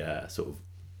 very sort of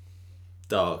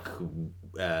dark.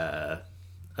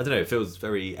 I don't know. It feels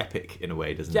very epic in a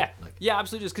way, doesn't Yeah, it? Like, yeah,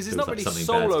 absolutely. Because there's feels not like really something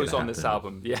bad's solos gonna on this happen.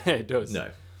 album. Yeah, it does. no.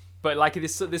 But like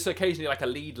this occasionally like a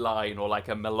lead line or like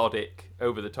a melodic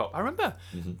over the top. I remember,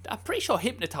 I'm pretty sure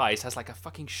Hypnotized has like a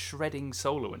fucking shredding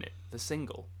solo in it, the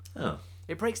single. Oh,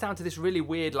 It breaks down to this really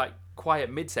weird like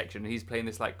quiet midsection and he's playing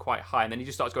this like quite high and then he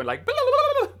just starts going like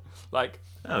like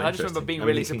and I just remember interesting. being I mean,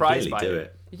 really he can surprised by clearly do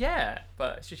it. Yeah,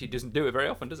 but it's just he doesn't do it very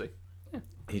often, does he?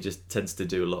 he just tends to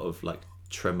do a lot of like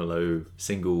tremolo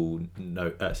single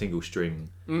string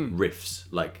riffs,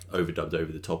 like overdubbed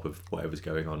over the top of whatever's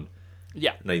going on.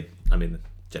 Yeah. And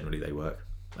generally they work.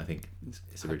 I think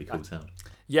it's a really cool sound.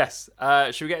 Yes.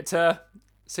 Should we get to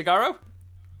Cigarro?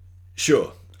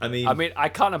 Sure. I mean, I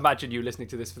can't imagine you listening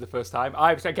to this for the first time.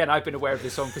 I've been aware of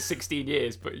this song for 16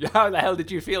 years, but how the hell did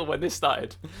you feel when this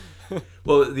started?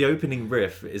 well, the opening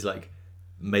riff is like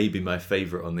maybe my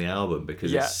favorite on the album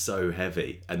because Yeah. it's so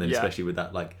heavy, and then Yeah. especially with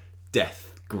that like death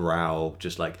growl,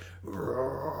 just like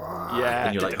Yeah.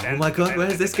 and you're like, oh my god,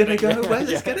 where's this gonna go? Where's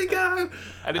this gonna go?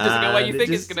 And it doesn't go where you And it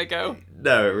think it's just- going to go.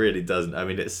 No, it really doesn't. I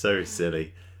mean, it's so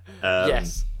silly.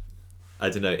 Yes. I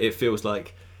don't know. It feels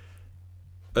like,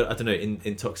 but I don't know. In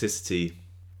Toxicity,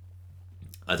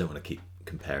 I don't want to keep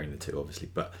comparing the two, obviously,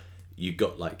 but you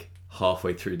got like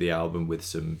halfway through the album with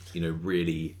some,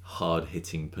 really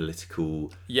hard-hitting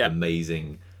political,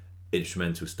 amazing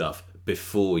instrumental stuff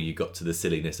before you got to the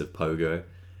silliness of Pogo.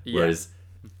 Whereas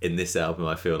in this album,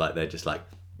 I feel like they're just like,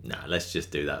 nah, let's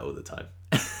just do that all the time.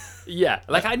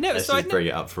 Like I never. Let's just bring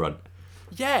it up front.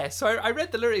 Yeah, so I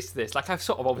read the lyrics to this. Like I've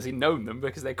sort of obviously known them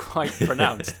because they're quite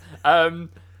pronounced.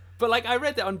 But like I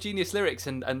read that on Genius Lyrics,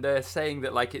 and they're saying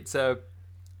that like it's a,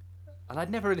 and I'd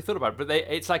never really thought about it, but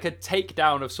it's like a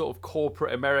takedown of sort of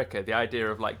corporate America, the idea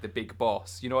of like the big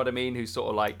boss. You know what I mean? Who sort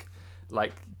of like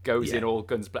goes in all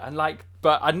guns and like,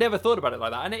 but I never thought about it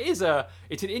like that. And it's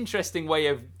an interesting way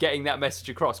of getting that message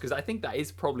across, because I think that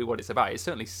is probably what it's about. It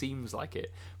certainly seems like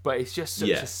it, but it's just such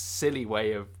a silly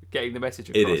way of getting the message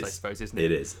across, I suppose, isn't it?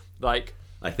 It is. Like,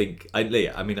 I think, I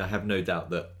have no doubt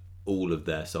that all of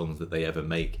their songs that they ever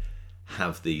make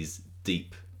have these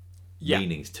deep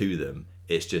meanings to them.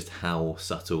 It's just how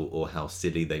subtle or how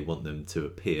silly they want them to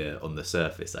appear on the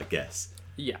surface, I guess.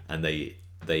 Yeah. And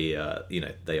they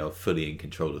are fully in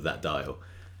control of that dial,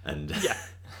 and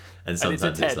and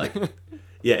sometimes it's like,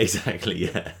 yeah, exactly,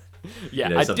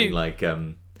 yeah, something like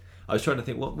I was trying to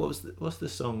think what's the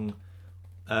song,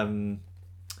 the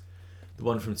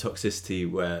one from Toxicity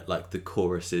where like the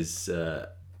chorus is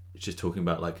just talking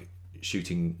about like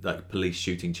shooting, like police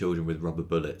shooting children with rubber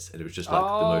bullets, and it was just like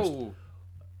the most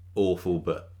awful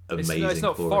but amazing it's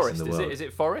not chorus Forest, in the world. Is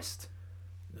it Forest?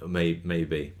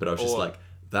 Maybe, but I was just like,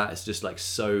 that is just like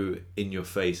so in your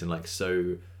face and like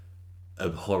so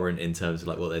abhorrent in terms of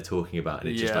like what they're talking about, and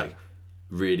it just like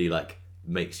really like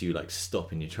makes you like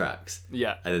stop in your tracks.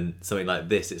 Yeah. And then something like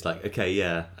this, it's like, okay,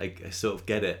 yeah, I sort of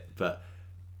get it, but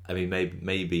I mean,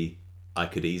 maybe I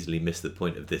could easily miss the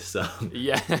point of this song.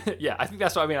 Yeah. I think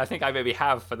that's what I mean. I think I maybe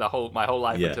have for my whole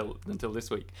life until this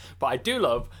week. But I do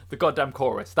love the goddamn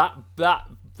chorus. That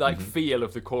like feel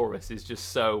of the chorus is just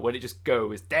so, when it just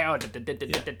goes down,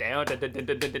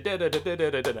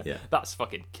 that's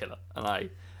fucking killer. And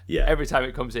every time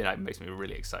it comes in, it makes me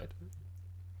really excited.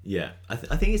 Yeah, I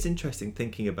think it's interesting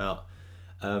thinking about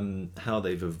how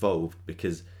they've evolved,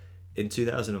 because in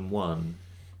 2001,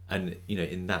 and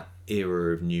in that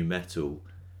era of new metal,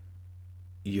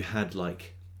 you had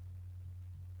like,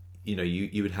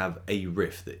 you would have a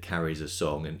riff that carries a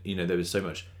song, and there was so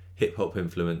much hip hop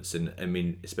influence, and I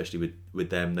mean, especially with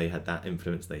them, they had that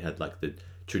influence. They had like the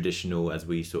traditional, as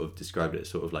we sort of described it,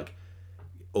 sort of like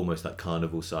almost like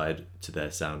carnival side to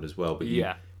their sound as well. But you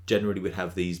generally would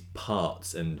have these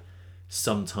parts, and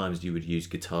sometimes you would use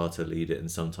guitar to lead it,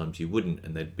 and sometimes you wouldn't,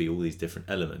 and there'd be all these different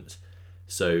elements.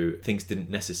 So things didn't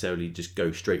necessarily just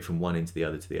go straight from one into the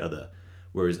other to the other.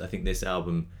 Whereas I think this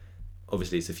album,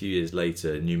 obviously it's a few years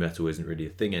later, new metal isn't really a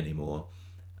thing anymore,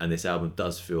 and this album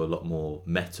does feel a lot more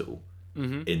metal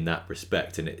in that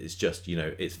respect. And it's just,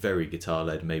 it's very guitar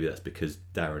led. Maybe that's because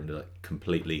Darren like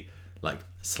completely like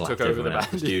slapped took over everyone out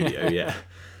of the studio.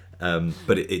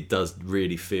 But it does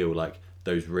really feel like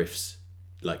those riffs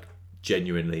like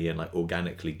genuinely and like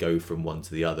organically go from one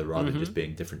to the other, rather than just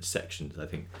being different sections. I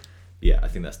think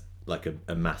that's like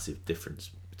a massive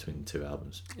difference between the two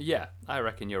albums. Yeah, I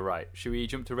reckon you're right. Should we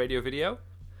jump to radio video?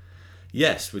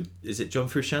 Yes. Is it John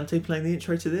Frusciante playing the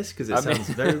intro to this? Because it sounds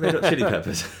very Red Hot Chili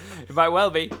Peppers. It might well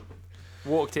be.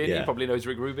 Walked in, he probably knows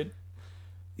Rick Rubin.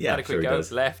 Yeah, had a quick go,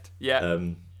 left. Yeah.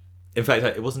 In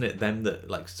fact, wasn't it them that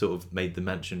like sort of made the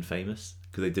mansion famous?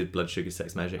 Because they did Blood Sugar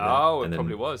Sex Magik. Oh, it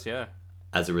probably was, yeah.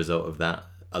 As a result of that,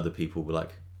 other people were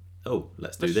like, "Oh,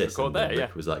 let's do this." Record there,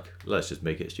 Rick was like, "Let's just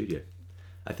make it a studio."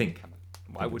 I think.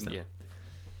 Why wouldn't you?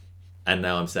 And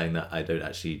now I'm saying that I don't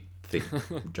actually think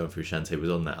John Frusciante was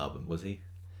on that album, was he?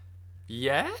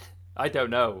 Yeah? I don't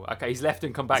know. Okay, he's left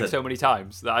and come back so many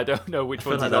times that I don't know which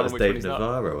one's like on and which one he's not. Dave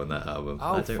Navarro on that album.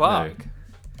 Oh, I don't fuck.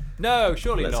 know. No,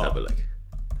 surely Let's not. have a look.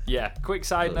 Yeah, quick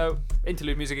side note.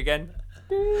 Interlude music again.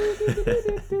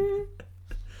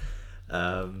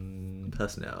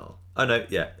 Personnel. Oh, no,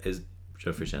 yeah, it's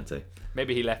John Frusciante.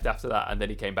 Maybe he left after that and then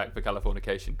he came back for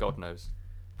Californication. God knows.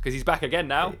 Because he's back again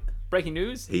now. Breaking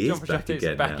news. He is back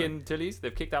again back now. in Tilly's.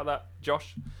 They've kicked out that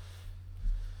Josh.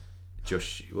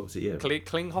 What was it? Yeah.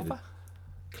 Klinghoffer?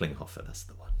 Klinghoffer, that's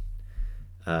the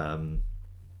one.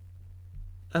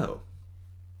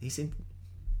 He's in...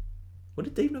 What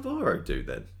did Dave Navarro do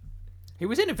then? He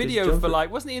was in a video for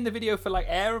like... Wasn't he in the video for like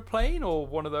Aeroplane or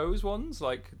one of those ones?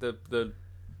 Like the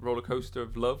Roller Coaster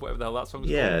of Love, whatever the hell that song's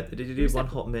called. Yeah, did he do One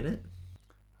Hot Minute?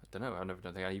 I don't know. I don't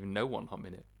think I even know One Hot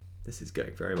Minute. This is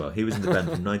going very well. He was in the band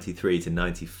from 93 to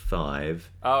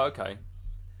 95. Oh, okay.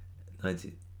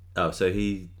 So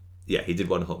he did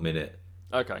One Hot Minute.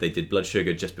 Okay. They did Blood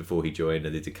Sugar just before he joined,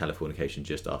 and they did Californication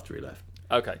just after he left.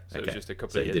 Okay, so it was just a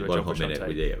couple of he years. did of one John hot minute Frusciante.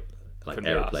 with yeah, like Couldn't be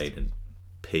Aeroplane arsed. and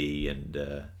P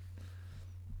and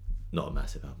not a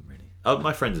massive album really. Oh,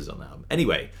 My Friends is on that album.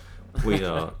 Anyway, we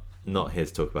are not here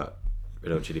to talk about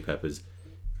Red Hot Chili Peppers.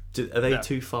 Are they No.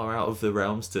 too far out of the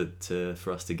realms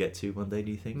for us to get to one day?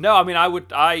 Do you think? No, I mean,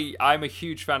 I'm a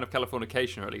huge fan of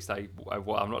Californication, or at least I've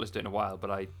not listened to it in a while, but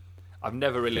I've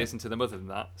never really Okay. listened to them other than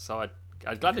that. So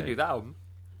I'd glad to Okay. do that album.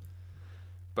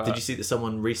 But Did you see that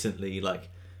someone recently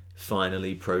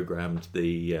finally programmed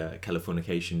the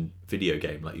Californication video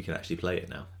game? Like you can actually play it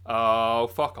now. Oh,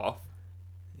 fuck off!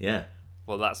 Yeah,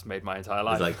 Well, that's made my entire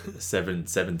life. there's like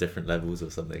seven different levels or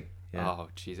something. Yeah. Oh,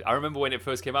 jeez. I remember when it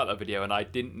first came out, that video, and I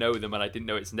didn't know them and I didn't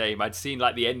know its name. I'd seen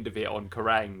like the end of it on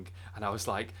Kerrang, and I was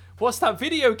like, what's that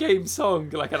video game song?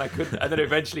 Like, and I couldn't, and then it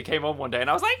eventually came on one day, and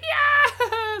I was like,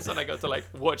 yes! And I got to like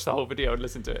watch the whole video and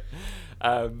listen to it.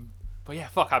 But yeah,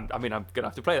 fuck, I'm going to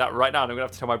have to play that right now, and I'm going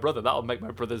to have to tell my brother. That'll make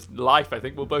my brother's life, I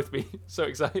think. We'll both be so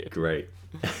excited. Great.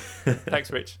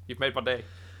 Thanks, Rich. You've made my day.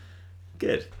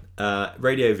 Good.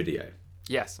 Radio video.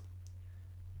 Yes.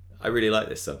 I really like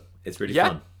this song. It's really Yeah?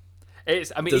 fun.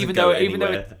 It's, I mean, Doesn't even go though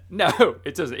anywhere. no,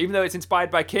 it doesn't. Even though it's inspired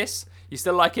by Kiss, you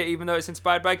still like it, even though it's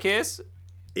inspired by Kiss.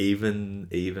 Even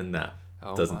that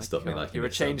Oh doesn't my stop me God, liking You're a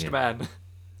this song, changed yeah. man.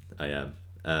 I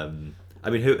am. I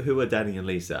mean, who are Danny and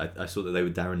Lisa? I saw that they were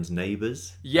Darren's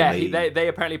neighbours. Yeah, And they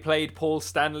apparently played Paul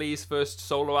Stanley's first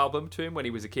solo album to him when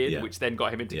he was a kid, Yeah. which then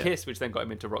got him into Yeah. Kiss, which then got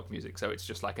him into rock music. So it's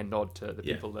just like a nod to the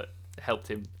Yeah. people that helped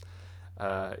him,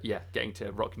 getting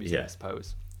to rock music, Yeah. I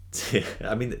suppose.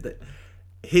 I mean,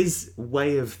 his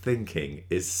way of thinking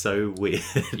is so weird.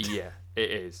 Yeah,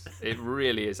 it is. It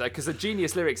really is. Because the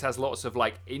Genius Lyrics has lots of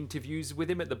like interviews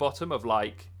with him at the bottom of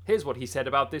like, here's what he said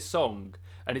about this song,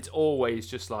 and it's always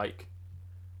just like,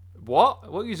 what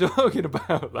are you talking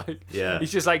about? Like, Yeah.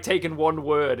 he's just like taken one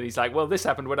word and he's like, well, this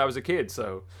happened when I was a kid,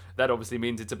 so that obviously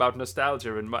means it's about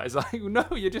nostalgia. And it's like, no,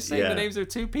 you're just saying Yeah. the names of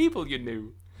two people you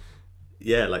knew.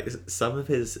 Yeah, like some of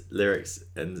his lyrics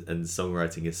and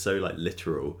songwriting is so like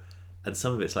literal, and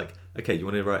some of it's like, okay, you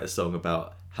want to write a song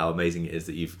about how amazing it is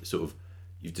that you've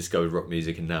discovered rock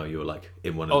music and now you're like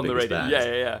in one of On the the biggest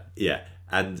radio, bands. yeah.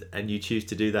 And you choose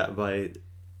to do that by,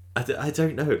 I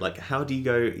don't know, like how do you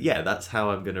go? Yeah, that's how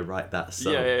I'm gonna write that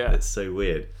song. Yeah. It's so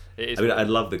weird. It is I mean, weird. I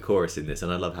love the chorus in this,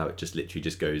 and I love how it just literally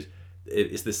just goes.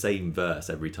 It's the same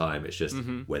verse every time. It's just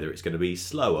Mm-hmm. whether it's going to be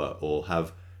slower or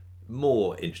have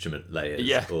more instrument layers,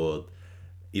 Yeah. or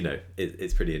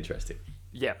it's pretty interesting.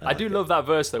 Yeah, I like do it. love that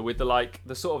verse though, with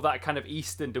the sort of that kind of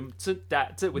Eastern with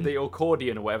the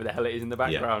accordion or whatever the hell it is in the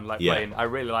background, Yeah. playing. I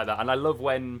really like that, and I love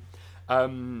when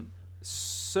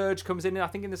Serge comes in, I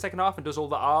think in the second half, and does all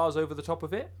the R's over the top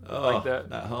of it. Oh,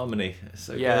 that harmony, it's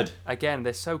so Yeah, good. again,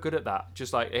 they're so good at that.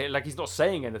 Just like he's not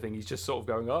saying anything, he's just sort of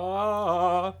going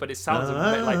but it sounds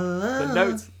like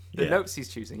the notes he's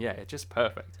choosing. Yeah, it's just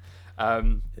perfect. But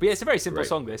yeah, it's a very simple great.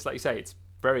 song. This, like you say, it's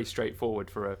very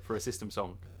straightforward for a System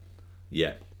song.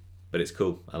 Yeah, but it's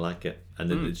cool. I like it, and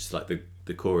then it's just like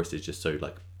the chorus is just so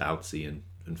like bouncy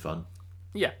and fun.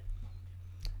 Yeah.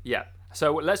 Yeah.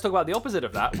 So let's talk about the opposite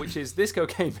of that, which is this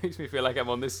cocaine makes me feel like I'm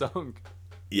on this song.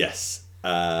 Yes.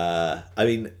 I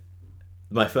mean,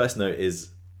 my first note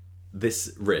is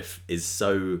this riff is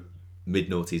so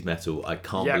mid-noughties metal. I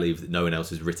can't Yeah. believe that no one else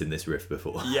has written this riff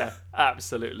before. Yeah,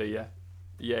 absolutely. Yeah.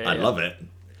 Yeah. I love it,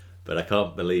 but I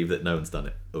can't believe that no one's done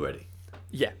it already.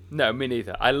 Yeah. No, me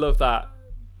neither. I love that.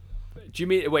 Do you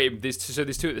mean wait? There's two at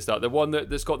the start. The one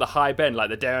that's got the high bend, like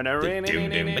the down. Yeah.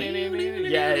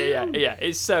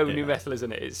 It's so new metal,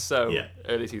 isn't it? It's so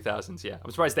early 2000s. Yeah,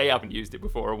 I'm surprised they haven't used it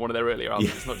before on one of their earlier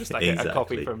albums. It's not just like a copy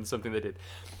Exactly. from something they did.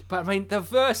 But I mean, the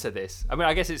verse of this. I mean,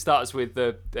 I guess it starts with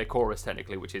the chorus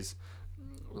technically, which is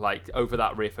like over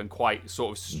that riff and quite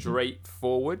sort of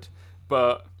straightforward,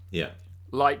 but Yeah.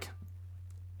 like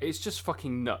it's just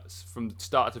fucking nuts from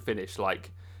start to finish.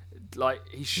 Like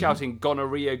he's shouting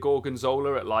gonorrhea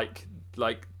gorgonzola at like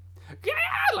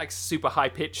super high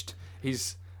pitched.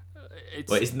 It's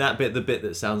Wait, isn't that the bit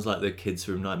that sounds like the kids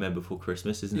from Nightmare Before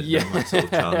Christmas? Isn't it? Yeah. Them, like, sort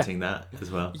of chanting that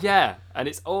as well. yeah, and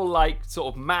it's all like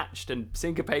sort of matched and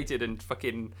syncopated and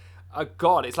fucking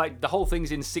god, it's like the whole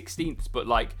thing's in 16ths, but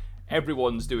like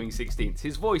everyone's doing 16ths.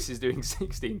 His voice is doing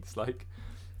 16ths. Like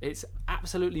it's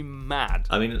absolutely mad.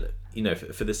 I mean,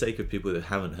 for the sake of people that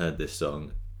haven't heard this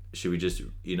song, should we just,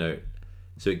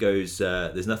 so it goes,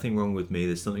 there's nothing wrong with me,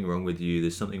 there's something wrong with you,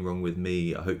 there's something wrong with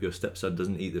me, I hope your stepson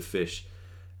doesn't eat the fish.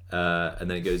 And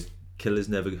then it goes, killers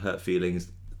never hurt feelings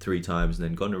 3 times, and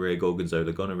then gonorrhea,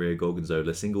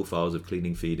 gorgonzola, single files of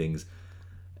cleaning feedings.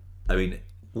 I mean,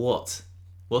 what?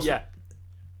 What's Yeah.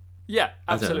 Yeah,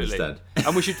 absolutely. I don't understand.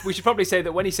 And we should probably say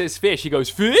that when he says fish, he goes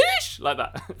fish like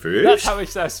that. Fish? That's how he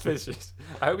says fishes.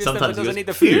 I hope he Sometimes he doesn't goes, need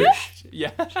the fish. fish.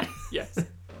 Yeah. Yes.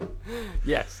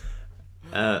 Yes.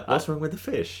 What's wrong with the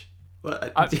fish? Well,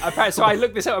 So I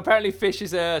looked this up. Apparently, fish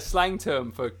is a slang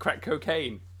term for crack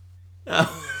cocaine.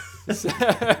 Oh. So,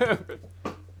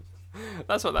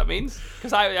 that's what that means.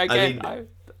 Because I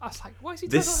was like, why is he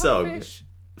talking This about song fish?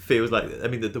 feels like, I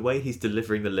mean, the way he's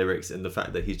delivering the lyrics and the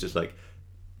fact that he's just like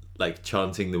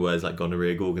chanting the words like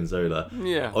gonorrhea, gorgonzola.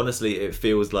 Yeah. Honestly, it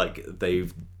feels like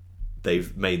they've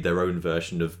made their own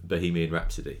version of Bohemian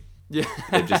Rhapsody. Yeah.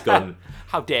 They've just gone,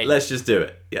 How dare you? let's just do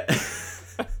it. Yeah.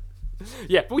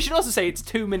 Yeah, but we should also say it's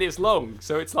 2 minutes long.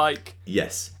 So it's like,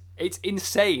 Yes. it's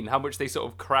insane how much they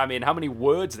sort of cram in, how many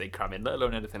words they cram in, let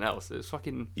alone anything else. It's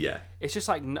fucking... Yeah. It's just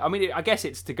like, I mean, I guess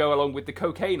it's to go along with the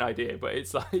cocaine idea, but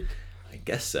it's like I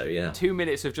guess so, yeah. 2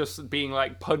 minutes of just being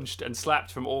like punched and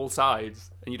slapped from all sides,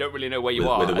 and you don't really know where you With-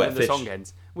 are. with a and wet then fish. the song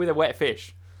ends with a wet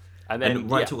fish, and then And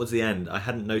right yeah. towards the end, I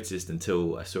hadn't noticed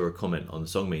until I saw a comment on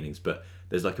song meanings, but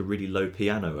there's like a really low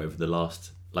piano over the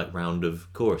last like round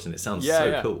of chorus, and it sounds Yeah, so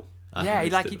yeah. cool. I Yeah, hadn't he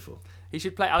noticed it before. he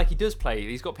should play. Like he does play.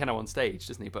 He's got piano on stage,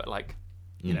 doesn't he? But like,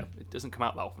 Mm. you know, it doesn't come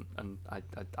out that often, and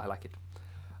I like it.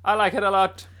 I like it a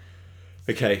lot.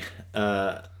 Okay,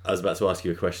 I was about to ask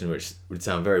you a question which would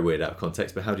sound very weird out of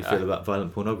context, but how do you feel about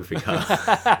violent pornography, Kyle?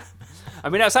 I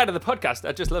mean, outside of the podcast,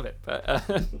 I just love it. But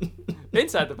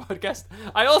inside the podcast,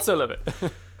 I also love it.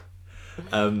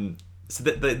 So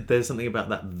there's something about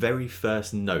that very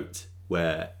first note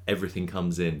where everything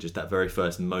comes in, just that very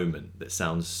first moment that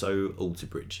sounds so Alter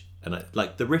Bridge. And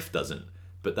like the riff doesn't,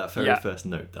 but that very Yeah. first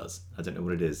note does. I don't know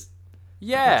what it is. That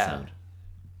Yeah. sound.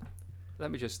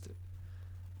 Let me just.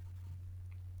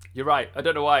 You're right. I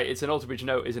don't know why. It's an Alter Bridge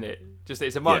note, isn't it? Just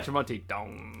it's a Mark Yeah. Tremonti.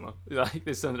 Dong. Like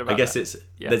there's something about. I guess that. it's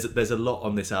Yeah. there's a lot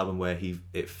on this album where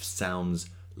it sounds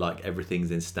like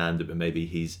everything's in standard, but maybe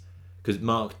because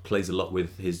Mark plays a lot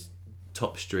with his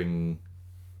top string,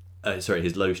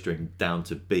 his low string down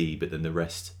to B, but then the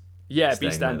rest. Yeah, staying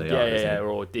B standard. where Yeah, they are, isn't yeah, it?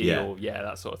 or D, Yeah. or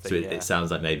that sort of thing. So yeah. it sounds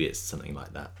like maybe it's something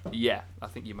like that. Yeah, I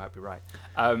think you might be right.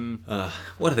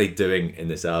 What are they doing in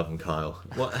this album, Kyle?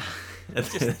 What?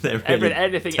 They're really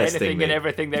anything testing me. and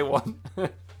everything they want.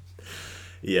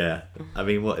 Yeah, I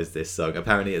mean, what is this song?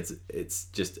 Apparently, it's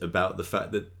just about the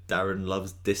fact that Darren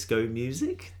loves disco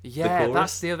music. Yeah, the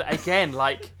that's the other again.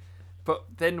 Like, but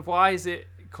then why is it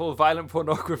called violent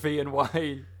pornography? And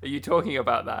why are you talking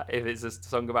about that if it's a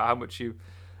song about how much you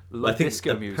love I think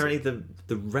disco music? apparently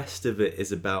the rest of it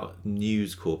is about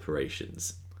news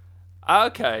corporations.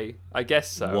 Okay, I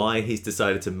guess so. Why he's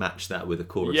decided to match that with a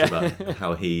chorus Yeah. about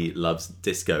how he loves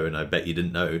disco, and I bet you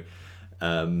didn't know.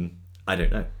 I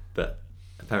don't know, but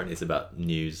apparently it's about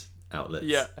news outlets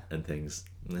Yeah. and things.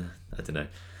 I don't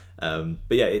know.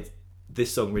 But yeah,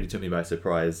 this song really took me by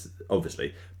surprise,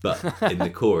 obviously. But in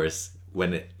the chorus,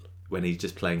 when he's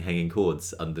just playing hanging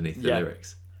chords underneath the Yeah.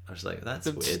 lyrics, I was like, that's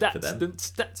Dun weird stats, for them. dun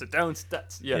stats, down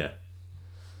stats. Yeah. Yeah.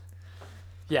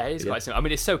 Yeah, it is Yeah. quite simple. I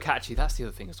mean, it's so catchy. That's the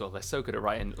other thing as well. They're so good at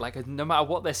writing. Like, no matter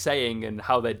what they're saying and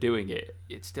how they're doing it,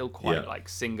 it's still quite Yeah. like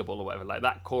singable or whatever. Like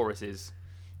that chorus is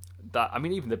that. I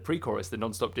mean, even the pre-chorus, the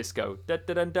non-stop disco, da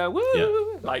da da da, woo.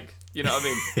 Yeah. Like, you know what I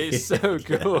mean? It's so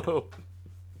cool.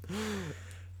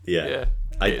 Yeah. Yeah,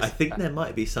 I it is. think there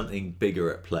might be something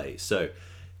bigger at play. So,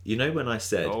 you know when I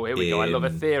said... Oh, here we go. I love a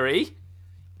in- theory.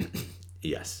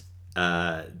 Yes.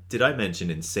 Did I mention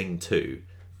in Sing 2,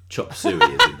 Chop Suey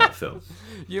is in that film?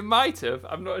 You might have.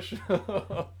 I'm not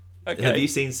sure. Okay. Have you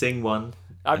seen Sing 1?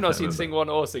 I've I not can't seen remember. Sing 1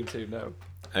 or Sing 2, no.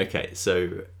 Okay,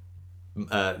 so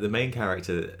the main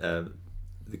character,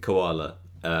 the koala,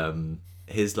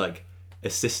 his like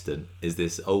assistant is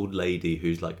this old lady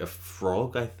who's like a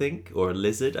frog, I think, or a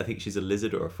lizard. I think she's a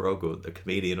lizard or a frog or a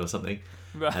chameleon or something.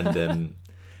 Right. And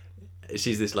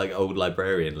she's this like old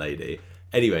librarian lady.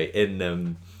 Anyway,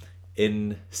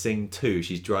 in Sing 2,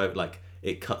 she's driving like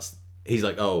it cuts. He's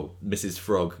like, "Oh, Mrs.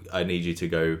 Frog, I need you to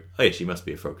go." Oh yeah, she must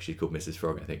be a frog. She's called Mrs.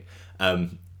 Frog, I think.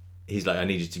 He's like, "I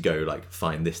need you to go like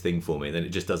find this thing for me." And then it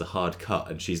just does a hard cut,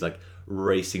 and she's like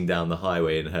racing down the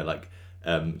highway in her like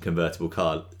convertible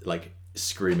car, like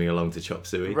screaming along to Chop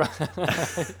Suey. Right.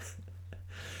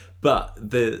 But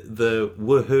the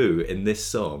woohoo in this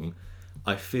song,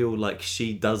 I feel like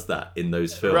she does that in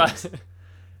those films. Right.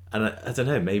 And I don't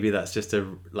know, maybe that's just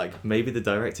maybe the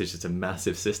director's just a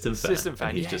massive System fan. System fan,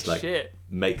 and he's yeah, just like shit.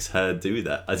 makes her do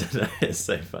that. I don't know, it's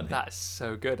so funny. That's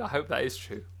so good. I hope that is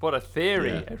true. What a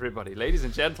theory, Yeah. everybody. Ladies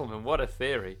and gentlemen, what a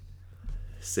theory.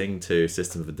 Sing 2,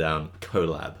 System of a Down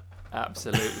collab.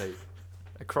 Absolutely.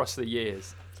 Across the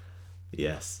years.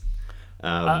 Yes.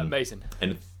 Amazing.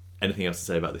 And anything else to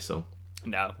say about this song?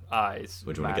 No, it's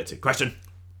What do you want mad. to get to? Question.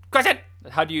 Question.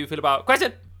 How do you feel about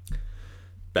Question?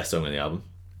 Best song on the album.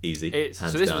 Easy. It's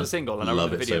hands so this down. was a single, and I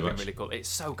Love remember the it video so being much. really cool. It's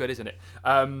so good, isn't it?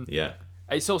 Yeah.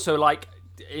 It's also like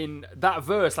in that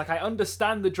verse, like I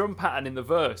understand the drum pattern in the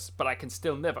verse, but I can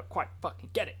still never quite fucking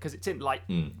get it because it's in like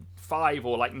 5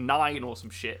 or like 9 or some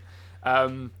shit.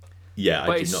 Yeah,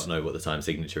 But I do it's- not know what the time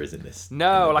signature is in this.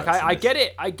 No, in the like verse in I this. get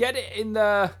it. I get it in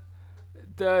the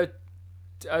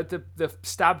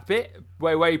stab bit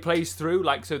where he plays through,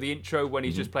 like so the intro when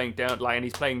he's just playing down, like and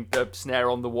he's playing the snare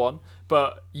on the one.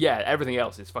 But yeah, everything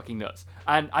else is fucking nuts,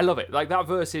 and I love it. Like that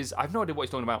verse is, I've no idea what he's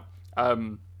talking about.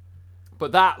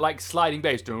 But that like sliding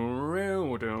bass, the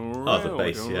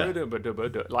bass,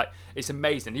 yeah. like it's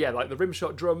amazing. Yeah, like the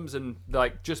rimshot drums and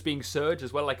like just being Surge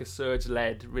as well, like a Surge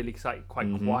led, really quite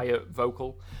quiet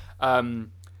vocal. And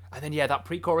then yeah, that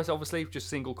pre-chorus obviously just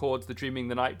single chords, the Dreaming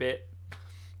the Night bit,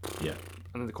 Yeah.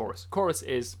 and then the chorus. Chorus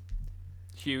is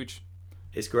huge.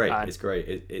 It's great. And- It's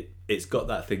great. It's got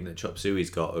that thing that Chop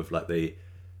Suey's got of like the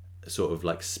sort of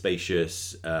like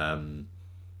spacious,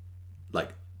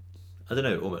 like I don't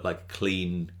know, almost like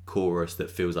clean chorus that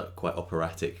feels like quite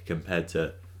operatic compared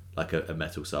to like a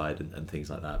metal side and things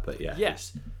like that. But yeah, Yeah.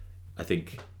 it's, I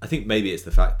think maybe it's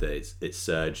the fact that it's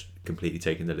Surge completely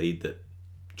taking the lead that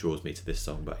draws me to this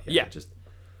song. But yeah, Yeah. just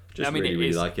I mean, really it really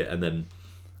is- like it, and then.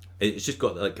 It's just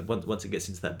got like once it gets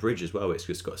into that bridge as well, it's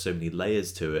just got so many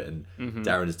layers to it, and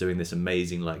Darren is doing this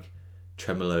amazing like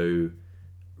tremolo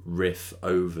riff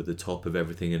over the top of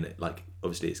everything, and it, like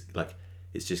obviously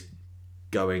it's just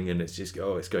going and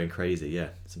it's going crazy. Yeah,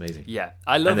 it's amazing. Yeah,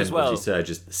 I love And then as well. obviously Serge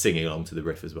just singing along to the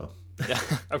riff as well. Yeah,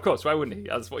 of course, why wouldn't he?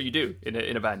 That's what you do in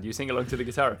a band. You sing along to the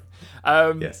guitar.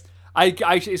 Yes. I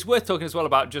it's worth talking as well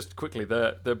about, just quickly,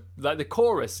 the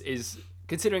chorus is,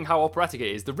 considering how operatic it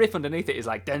is, the riff underneath it is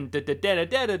like dun, dun, dun, dun, dun,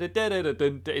 dun, dun, dun, dun,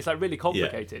 dun, dun. It's like really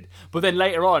complicated. But then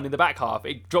later on in the back half,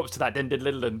 it drops to that dun, dun,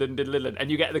 dun, dun, dun, dun, dun, dun, and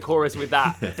you get the chorus with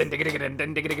that. Dun, dun, dun, dun,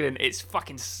 dun, dun, dun, dun. It's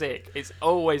fucking sick. It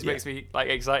always makes me like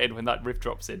excited when that riff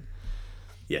drops in.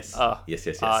 Yes. Ah, Yes.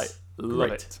 I love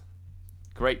Great. it.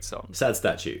 Great song. Sad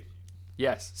Statue.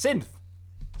 Yes, synth.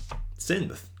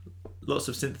 Synth. Lots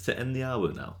of synth to end the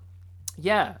album now.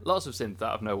 Yeah, lots of synth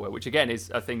out of nowhere, which again is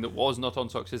a thing that was not on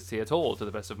Toxicity at all, to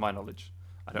the best of my knowledge.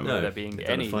 I don't remember there being they've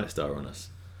done any. a 5-star on us.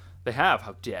 They have.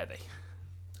 How dare they?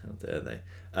 How dare they?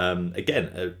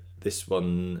 Again, this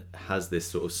one has this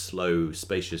sort of slow,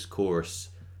 spacious chorus,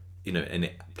 and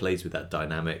it plays with that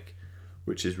dynamic,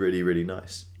 which is really, really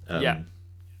nice. Yeah.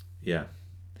 Yeah.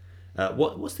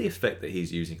 What's the effect that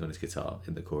he's using on his guitar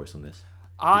in the chorus on this?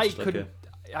 I Just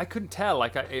like couldn't tell.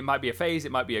 Like, it might be a phase,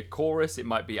 it might be a chorus, it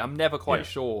might be. I'm never quite Yeah.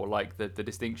 sure. Like the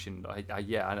distinction. It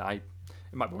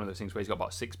might be one of those things where he's got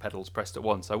about 6 pedals pressed at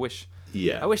once. I wish they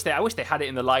had it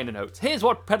in the liner notes. Here's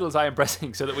what pedals I am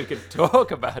pressing so that we could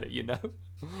talk about it.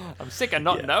 I'm sick of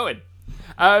not Yeah.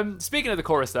 knowing. Speaking of the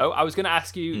chorus, though, I was going to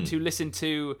ask you to listen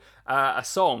to a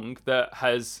song that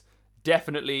has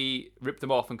definitely ripped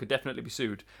them off and could definitely be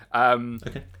sued.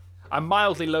 Okay. I'm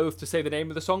mildly loath to say the name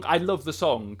of the song. I love the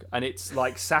song, and it's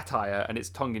like satire and it's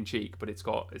tongue in cheek, but it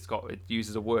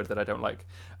uses a word that I don't like.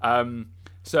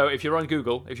 So if you're on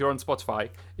Google, if you're on Spotify,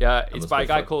 it's on by a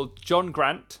guy Spotify. called John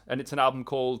Grant, and it's an album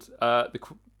called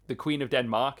The Queen of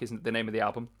Denmark, isn't the name of the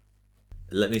album.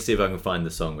 Let me see if I can find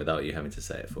the song without you having to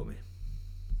say it for me.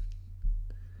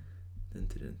 Dun,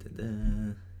 dun, dun, dun,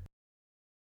 dun.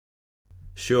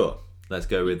 Sure. Let's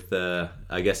go with,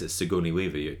 I guess it's Sigourney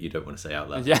Weaver you don't want to say out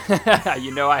loud. Yeah,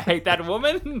 I hate that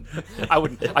woman. I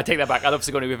wouldn't. I take that back. I love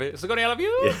Sigourney Weaver. Sigourney, I love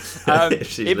you. If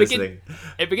she's listening.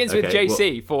 It begins with Okay,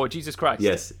 JC for Jesus Christ.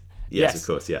 Yes, of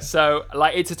course, yeah. So,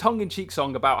 like, it's a tongue-in-cheek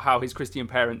song about how his Christian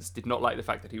parents did not like the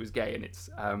fact that he was gay, and it's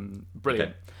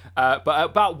brilliant. Okay. But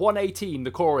about 118,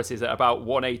 the chorus is at about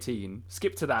 118.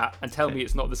 Skip to that and tell me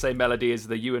it's not the same melody as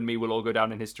the "You and Me Will All Go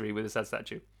Down in History" with a Sad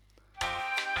Statue.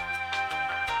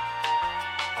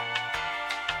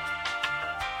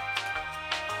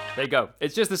 There you go.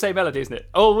 It's just the same melody, isn't it?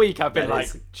 All week I've been That like,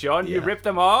 is- John, you yeah. ripped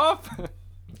them off.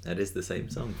 That is the same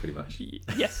song, pretty much.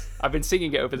 Yes, I've been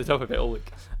singing it over the top of it all week.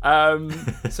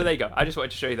 So there you go. I just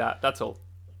wanted to show you that. That's all.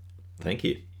 Thank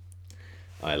you.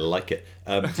 I like it.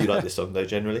 Do you like this song, though,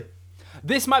 generally?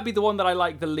 This might be the one that I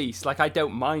like the least. Like, I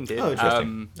don't mind it. Oh,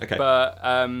 interesting. Okay. But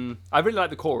I really like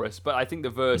the chorus, but I think the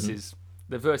verse is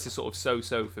sort of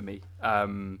so for me.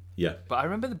 Yeah. But I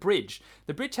remember the bridge.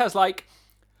 The bridge has like,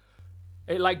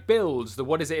 it like builds the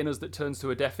 "what is it in us that turns to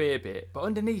a deaf ear" bit, but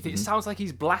underneath it sounds like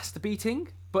he's blast beating,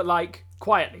 but like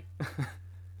quietly.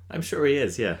 I'm sure he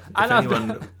is, yeah. If And I've-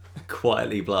 anyone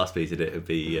quietly blast beated it, it'd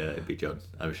be John,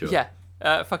 I'm sure. Yeah.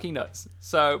 fucking nuts.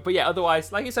 So, but yeah,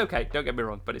 otherwise, like, it's okay. Don't get me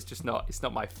wrong, but it's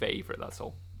not my favorite. That's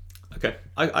all. Okay,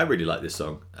 I really like this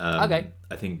song. Okay.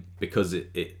 I think because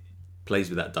it plays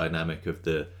with that dynamic of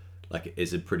the, like,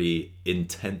 it's a pretty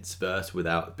intense verse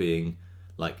without being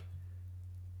like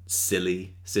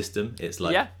silly system. It's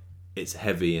like it's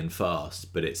heavy and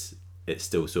fast, but it's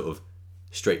still sort of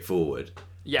straightforward.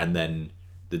 Yeah. And then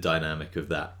the dynamic of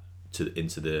that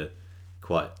into the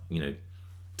quite,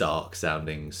 dark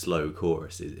sounding slow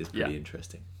chorus is pretty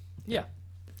interesting. Yeah.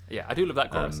 I do love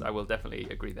that chorus. I will definitely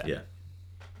agree there. Yeah.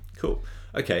 Cool.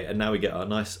 Okay, and now we get our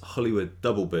nice Hollywood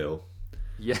double bill.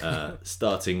 Yeah.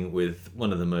 Starting with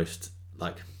one of the most,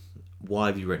 like, why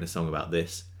have you written a song about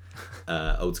this?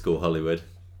 Old school Hollywood.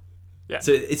 Yeah.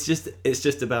 So it's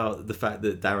just about the fact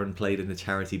that Darren played in a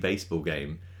charity baseball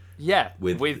game. Yeah.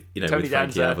 With Tony with Frankie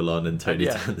Danza. Avalon and Tony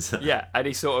Danza. Yeah, and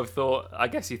he sort of thought, I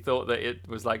guess he thought that it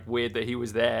was like weird that he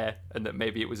was there and that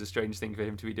maybe it was a strange thing for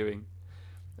him to be doing.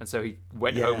 And so he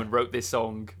went home and wrote this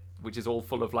song, which is all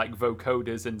full of like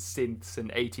vocoders and synths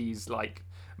and 80s like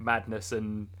madness,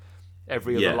 and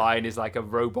every other line is like a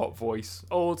robot voice.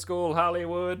 Old school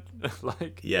Hollywood.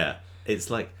 Like, yeah, it's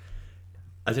like,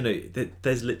 I don't know,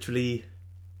 there's literally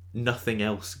nothing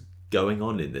else going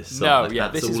on in this song. No, like, yeah,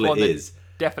 that's this is all one it that is.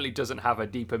 definitely doesn't have a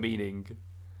deeper meaning.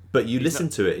 But you listen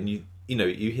to it and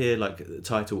you hear like the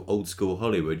title Old School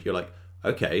Hollywood, you're like,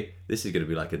 okay, this is going to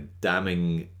be like a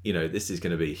damning, this is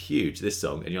going to be huge, this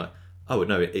song. And you're like, oh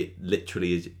no, it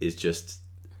literally is just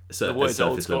the words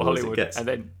Old School Hollywood, gets. and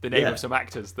then the name of some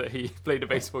actors that he played a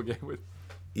baseball game with.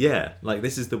 Yeah, like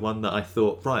this is the one that I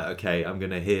thought, right, okay, I'm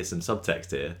going to hear some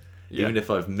subtext here. Yeah. Even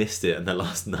if I've missed it in the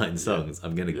last 9 songs,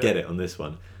 I'm going to get it on this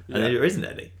one. And there isn't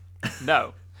any.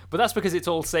 No, but that's because it's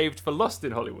all saved for Lost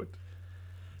in Hollywood.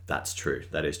 That's true.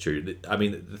 That is true. I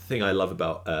mean, the thing I love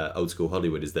about Old School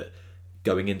Hollywood is that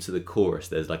going into the chorus,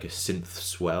 there's like a synth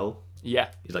swell. Yeah.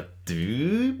 He's like,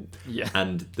 dude. Yeah.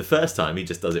 And the first time he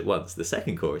just does it once. The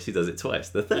second chorus, he does it twice.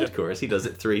 The third chorus, he does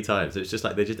it 3 times. So it's just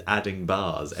like they're just adding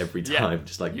bars every time,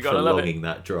 just like prolonging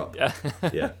that drop. Yeah.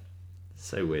 Yeah.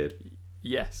 So weird.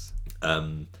 Yes. I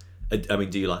mean,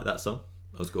 do you like that song,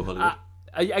 Old School Hollywood?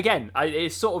 Again,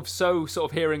 it's sort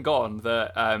of here and gone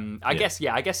that I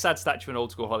guess Sad Statue and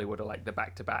Old School Hollywood are like the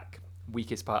back-to-back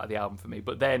weakest part of the album for me.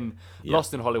 But then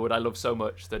Lost in Hollywood I love so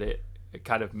much that it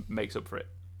kind of makes up for it.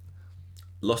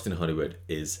 Lost in Hollywood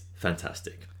is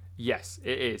fantastic. Yes,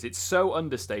 it is. It's so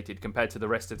understated compared to the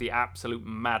rest of the absolute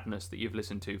madness that you've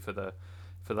listened to for the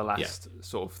last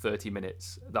sort of 30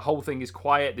 minutes. The whole thing is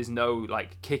quiet. There's no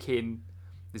like kick in.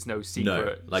 There's no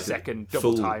secret second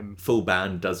double time. Full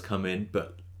band does come in,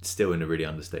 but still in a really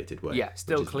understated way. Yeah,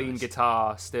 still clean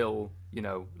guitar, still,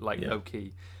 low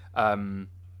key. And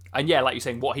yeah, like you're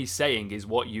saying, what he's saying is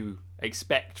what you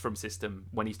expect from System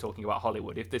when he's talking about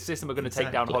Hollywood. If the System are going to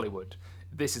take down Hollywood,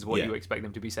 this is what you expect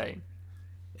them to be saying.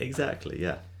 Exactly,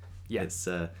 yeah. Yeah. It's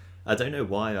I don't know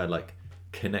why I like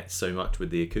connect so much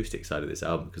with the acoustic side of this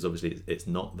album, because obviously it's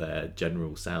not their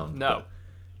general sound. No. But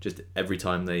just every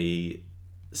time they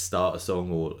start a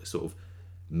song or sort of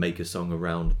make a song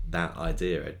around that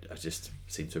idea, I just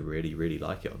seem to really, really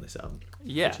like it on this album.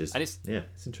 Yeah, and it's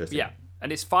interesting. Yeah,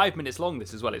 and it's 5 minutes long.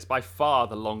 This as well. It's by far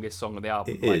the longest song on the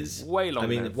album. It is way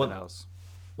longer than anything else.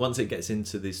 Once it gets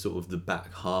into this sort of the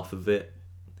back half of it,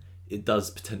 it does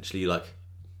potentially like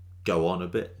go on a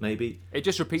bit. Maybe it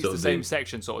just repeats the same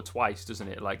section sort of twice, doesn't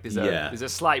it? Like there's a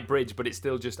slight bridge, but it's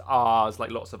still just R's, like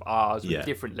lots of R's with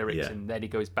different lyrics, and then he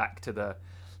goes back to the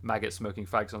maggot smoking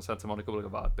fags on Santa Monica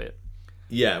Boulevard bit.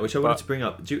 Yeah, which I wanted to bring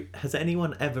up. Has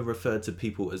anyone ever referred to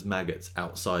people as maggots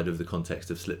outside of the context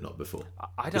of Slipknot before?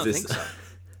 I don't think so.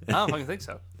 I don't fucking think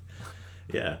so.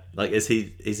 Yeah, like is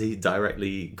he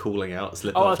directly calling out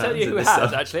Slipknot? Oh, I'll tell you who has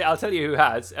song? actually. I'll tell you who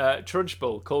has.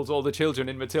 Trunchbull calls all the children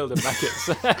in Matilda maggots.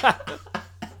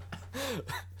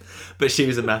 But she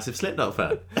was a massive Slipknot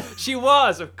fan. She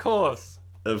was, of course.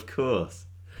 Of course.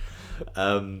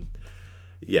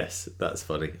 Yes, that's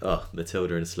funny. Oh,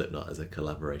 Matilda and Slipknot as a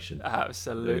collaboration.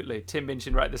 Absolutely. Tim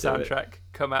Minchin write the soundtrack.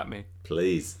 Come at me.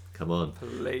 Please, come on.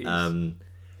 Please.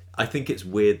 I think it's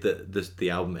weird that the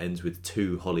album ends with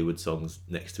 2 Hollywood songs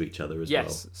next to each other as well.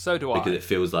 Yes, so do I. Because it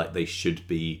feels like they should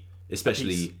be,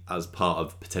 especially as part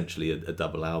of potentially a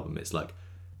double album. It's like,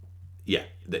 yeah,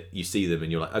 that you see them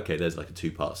and you're like, okay, there's like a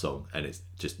 2-part song, and it's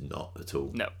just not at all.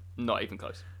 No, not even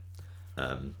close.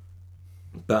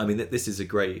 But I mean, this is a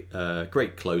great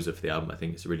closer for the album. I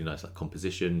think it's a really nice like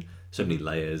composition, so many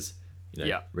layers.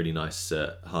 Really nice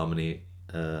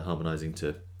harmonizing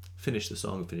to finish the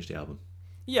song, finish the album.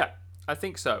 Yeah, I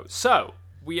think so. So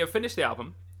we have finished the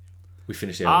album. We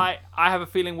finished the album. I have a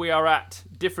feeling we are at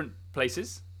different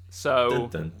places. So, Dun,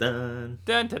 dun, dun.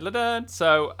 dun, dun, dun, dun.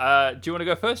 So, do you want to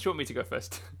go first? Do you want me to go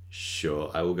first?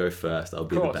 Sure, I will go first. I'll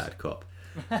be the course. bad cop.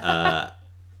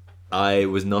 I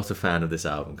was not a fan of this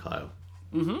album, Kyle.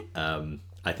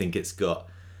 I think it's got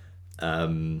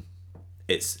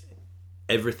it's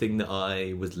everything that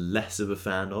I was less of a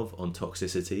fan of on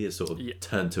Toxicity is sort of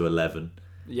turned to 11.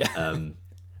 Yeah.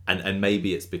 And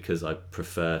maybe it's because I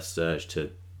prefer Serge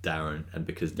to Darren, and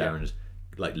because Darren's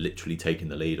like literally taken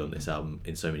the lead on this album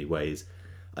in so many ways.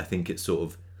 I think it's sort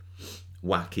of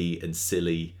wacky and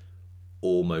silly,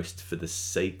 almost for the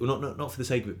sake, well, not for the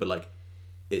sake of it, but like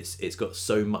it's got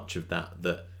so much of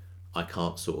that I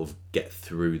can't sort of get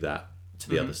through that to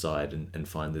the other side and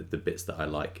find the bits that I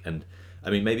like. And I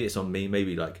mean, maybe it's on me,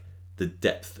 maybe like the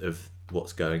depth of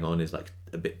what's going on is like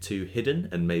a bit too hidden,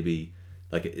 and maybe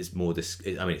like it is more it's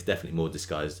definitely more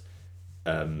disguised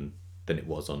than it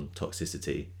was on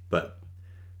Toxicity, but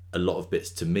a lot of bits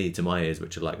to my ears,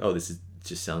 which are like, oh, this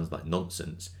just sounds like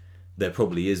nonsense, there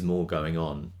probably is more going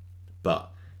on,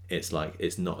 but it's like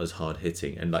it's not as hard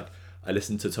hitting. And like I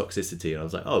listened to Toxicity and I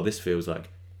was like, oh, this feels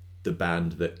like the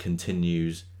band that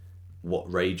continues what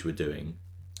Rage were doing.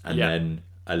 And then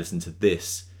I listened to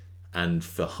this, and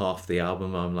for half the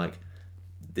album I'm like,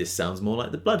 this sounds more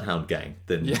like the Bloodhound Gang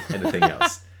than anything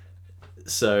else.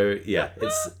 So yeah,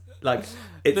 it's like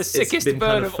the sickest been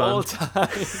burn kind of fun. all time.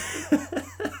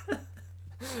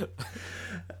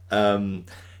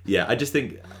 Yeah, I just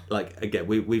think, like, again,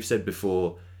 we've said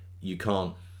before, you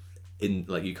can't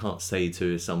say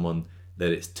to someone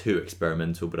that it's too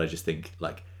experimental, but I just think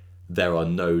like there are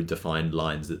no defined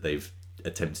lines that they've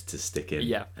attempted to stick in.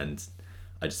 Yeah. And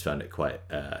I just found it quite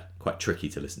tricky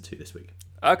to listen to this week.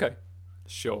 Okay,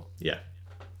 sure. Yeah.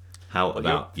 How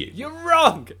about you? You're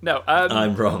wrong. No,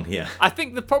 I'm wrong. Yeah. I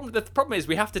think the problem is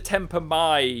we have to temper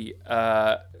my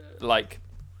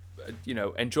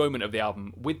enjoyment of the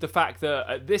album with the fact that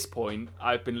at this point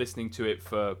I've been listening to it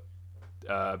for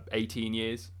 18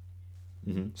 years.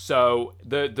 Mm-hmm. So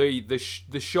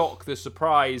the shock, the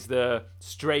surprise, the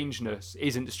strangeness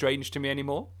isn't strange to me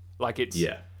anymore. Like it's you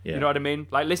know what I mean?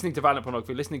 Like listening to Violent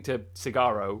Pornography, listening to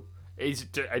Cigarro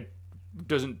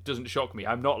doesn't shock me.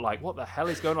 I'm not like, what the hell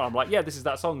is going on? I'm like, yeah, this is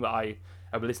that song that I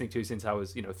have been listening to since I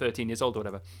was 13 years old or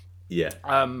whatever. Yeah.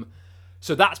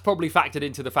 So that's probably factored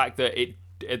into the fact that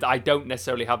I don't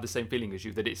necessarily have the same feeling as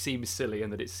you, that it seems silly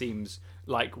and that it seems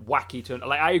like wacky to,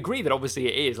 like, I agree that obviously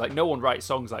it is, like, no one writes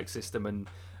songs like System, and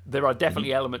there are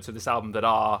definitely elements of this album that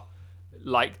are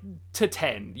like to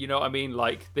 10, you know what I mean?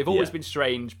 Like they've always been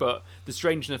strange, but the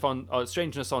strangeness on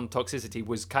Toxicity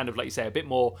was kind of, like you say, a bit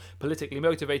more politically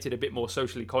motivated, a bit more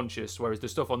socially conscious, whereas the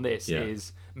stuff on this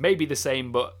is maybe the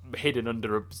same but hidden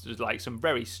under like some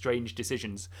very strange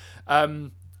decisions.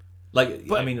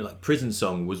 Like Prison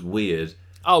Song was weird.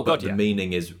 Oh but god, the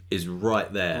meaning is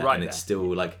right there, right and there. It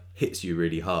still like hits you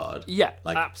really hard. Yeah,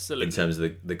 like absolutely. In terms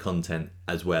of the content,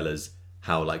 as well as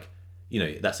how, like,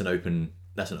 that's an opener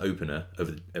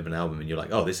of an album, and you're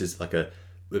like, oh, this is like a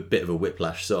bit of a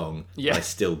whiplash song. Yeah. I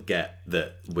still get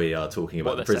that we are talking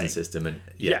about the prison system, and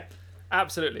yeah.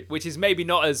 Absolutely, which is maybe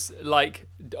not as like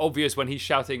obvious when he's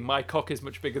shouting, "My cock is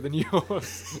much bigger than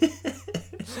yours."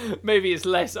 Maybe it's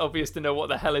less obvious to know what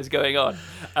the hell is going on.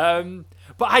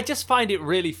 But I just find it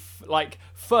really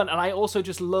fun, and I also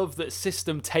just love that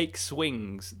System takes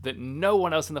swings that no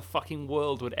one else in the fucking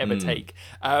world would ever take.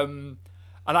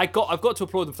 And I've got to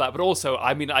applaud them for that. But also,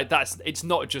 I mean, it's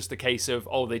not just a case of,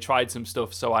 oh, they tried some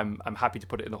stuff, so I'm happy to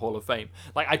put it in the Hall of Fame.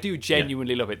 Like, I do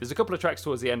genuinely love it. There's a couple of tracks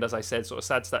towards the end, as I said, sort of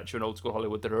Sad Statue and Old School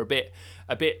Hollywood, that are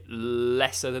a bit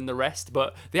lesser than the rest.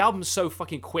 But the album's so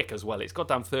fucking quick as well. It's got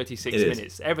down 36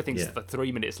 minutes. Everything's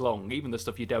 3 minutes long. Even the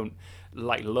stuff you don't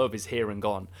like love is here and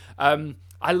gone.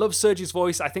 I love Serge's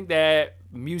voice. I think they're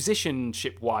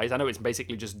musicianship-wise, I know it's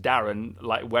basically just Darren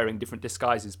like wearing different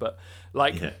disguises, but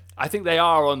I think they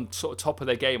are on sort of top of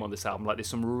their game on this album. Like, there's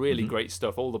some really great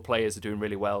stuff. All the players are doing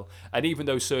really well, and even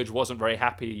though Serge wasn't very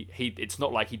happy, it's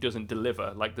not like he doesn't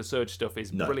deliver. Like, the Serge stuff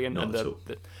is brilliant, and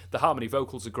the harmony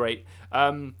vocals are great.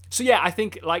 So yeah, I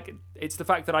think like it's the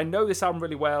fact that I know this album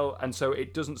really well, and so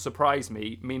it doesn't surprise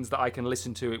me, means that I can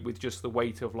listen to it with just the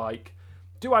weight of like,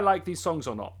 do I like these songs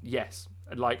or not? Yes.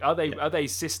 Like, are they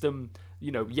System?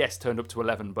 Yes, turned up to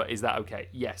 11, but is that okay?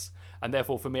 Yes. And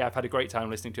therefore, for me, I've had a great time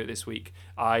listening to it this week.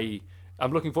 I'm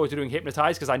looking forward to doing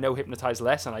Hypnotize, because I know Hypnotize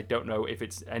less, and I don't know if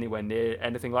it's anywhere near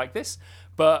anything like this.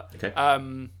 But for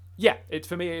me,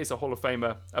 it is a Hall of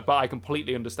Famer. But I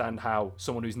completely understand how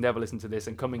someone who's never listened to this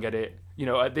and coming at it,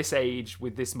 at this age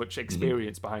with this much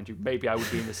experience behind you, maybe I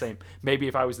would be in the same. Maybe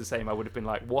if I was the same, I would have been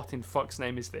like, what in fuck's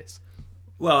name is this?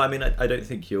 Well, I mean, I don't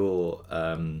think you're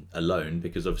alone,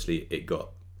 because obviously it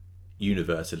got,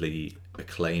 universally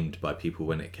acclaimed by people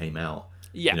when it came out.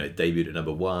 Yeah. You know, it debuted at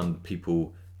number 1.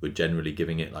 People were generally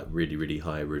giving it like really, really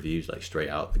high reviews, like straight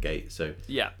out the gate. So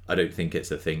Yeah. I don't think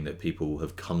it's a thing that people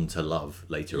have come to love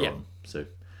later Yeah. on. So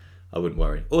I wouldn't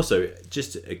worry. Also,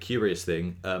 just a curious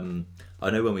thing. I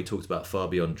know when we talked about Far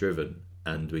Beyond Driven,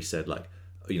 and we said like,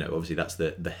 you know, obviously that's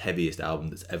the heaviest album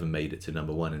that's ever made it to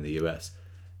number 1 in the US.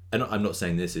 And I'm not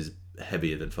saying this is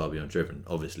heavier than Far Beyond Driven,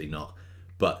 obviously not.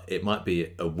 But it might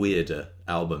be a weirder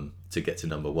album to get to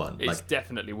number 1. It's Like,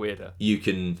 definitely weirder.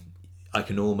 I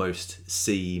can almost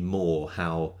see more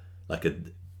how like a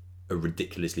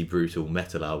ridiculously brutal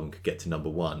metal album could get to number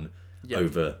 1 Yeah.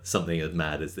 over something as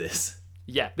mad as this.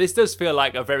 Yeah, this does feel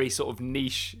like a very sort of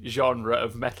niche genre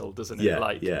of metal, doesn't it? Yeah,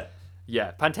 Like, yeah,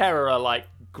 yeah, Pantera are like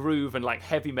groove and like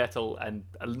heavy metal, and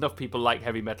enough people like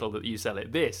heavy metal that you sell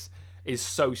it. This is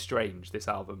so strange, this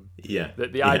album. yeah.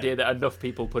 That the yeah. idea that enough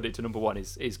people put it to number 1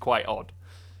 is quite odd.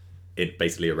 It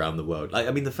basically around the world. Like,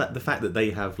 I mean, the fact that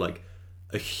they have like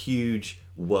a huge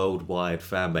worldwide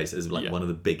fan base as like Yeah. one of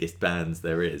the biggest bands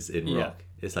there is in Yeah. rock.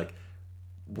 It's like,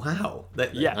 wow.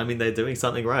 Yeah. I mean, they're doing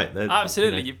something right. They're,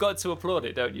 Absolutely, you know, you've got to applaud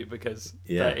it, don't you? Because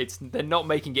Yeah. they're not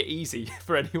making it easy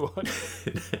for anyone.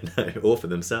 no, or for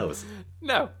themselves.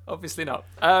 No, obviously not.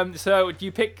 So do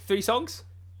you pick 3 songs?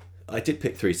 I did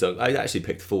pick 3 songs. I actually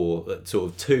picked 4,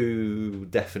 sort of 2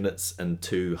 definites and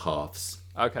 2 halves.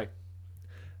 Okay.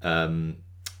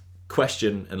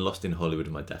 Question and Lost in Hollywood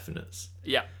are my definites.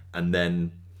 Yeah. And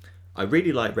then I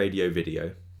really like Radio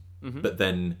Video, Mm-hmm. but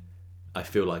then I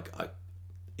feel like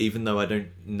even though I don't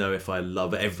know if I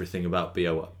love everything about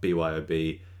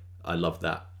BYOB, I love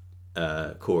that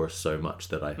chorus so much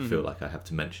that I feel like I have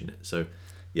to mention it. So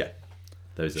yeah,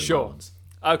 those are Mm-hmm. Sure. my ones.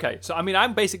 Okay, so I mean,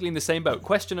 I'm basically in the same boat.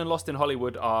 Question and Lost in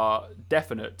Hollywood are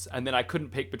definite, and then I couldn't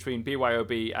pick between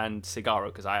BYOB and Cigarro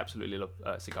because I absolutely love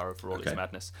Cigarro for all its Okay.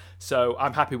 madness. So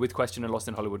I'm happy with Question and Lost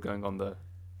in Hollywood going on the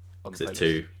Because it's playlist.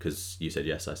 2, because you said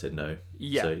yes, I said no.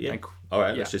 Yeah, So yeah. and- All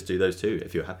right, yeah. let's just do those 2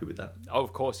 if you're happy with that. Oh,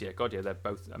 of course, yeah. God, yeah, they're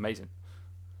both amazing.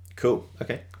 Cool.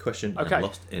 Okay. Question Okay. and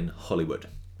Lost in Hollywood.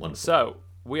 Wonderful. So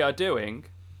we are doing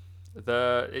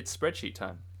it's spreadsheet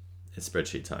time. It's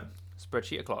spreadsheet time.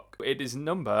 Spreadsheet o'clock. It is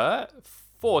number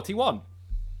 41.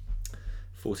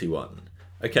 41.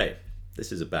 Okay,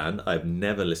 this is a band I've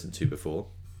never listened to before.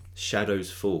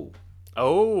 Shadows Fall,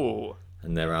 Oh,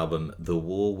 and their album The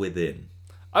War Within.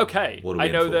 okay. What are we I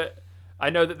in know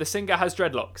for? that the singer has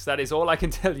dreadlocks. That is all I can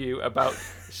tell you about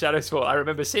Shadows Fall. I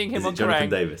remember seeing him Is on it Jonathan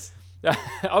Kerrang. Davis?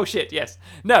 Oh shit, yes.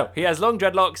 No, he has long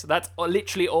dreadlocks. That's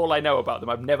literally all I know about them.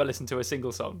 I've never listened to a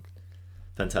single song.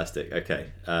 Fantastic.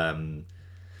 Okay.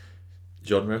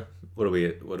 Genre? What are we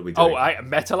doing? Oh,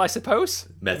 metal, I suppose.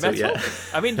 Metal, yeah.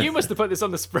 I mean, you must have put this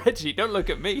on the spreadsheet. Don't look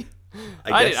at me.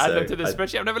 I didn't guess add them so. to the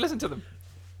spreadsheet. I've never listened to them.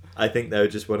 I think they were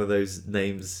just one of those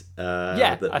names.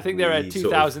 Yeah, that I think they're a we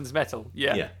sort of- 2000s metal.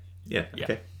 Yeah. Yeah. Yeah.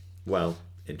 Okay. Well,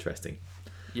 interesting.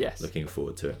 Yes. Looking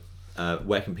forward to it.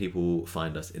 Where can people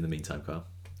find us in the meantime, Carl?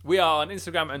 We are on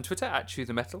Instagram and Twitter at Chew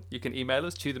the Metal. You can email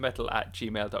us,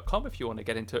 chewthemetal@gmail.com, if you want to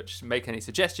get in touch, make any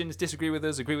suggestions, disagree with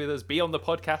us, agree with us, be on the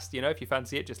podcast. You know, if you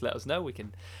fancy it, just let us know. We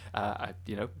can,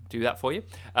 do that for you.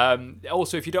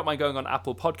 Also, if you don't mind going on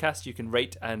Apple Podcasts, you can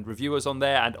rate and review us on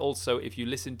there. And also, if you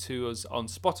listen to us on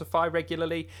Spotify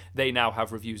regularly, they now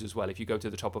have reviews as well. If you go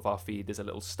to the top of our feed, there's a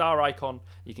little star icon.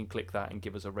 You can click that and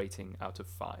give us a rating out of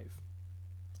 5.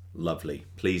 Lovely.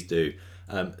 Please do.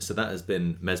 So that has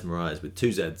been Mesmerised with 2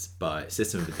 Zs by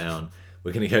System of a Down.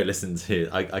 We're going to go listen to...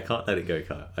 I can't let it go,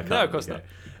 Kyle. I can't No, let of course it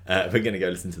go. We're going to go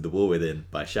listen to The War Within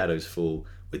by Shadows Fall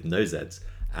with no Zs.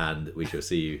 And we shall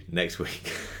see you next week.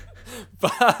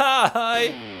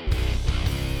 Bye!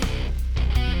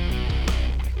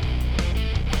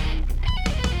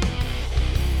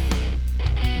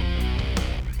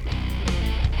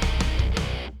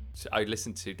 I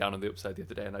listened to Down on the Upside the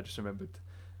other day, and I just remembered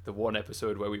the one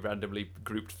episode where we randomly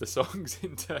grouped the songs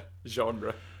into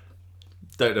genre.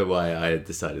 Don't know why I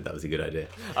decided that was a good idea.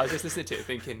 I was just listening to it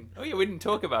thinking, oh yeah, we didn't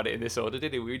talk about it in this order,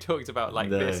 did we? We talked about like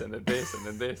No. this and then this and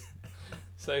then this.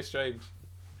 So strange.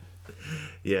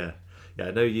 Yeah. Yeah,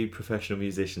 I know you professional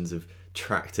musicians have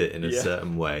tracked it in a Yeah.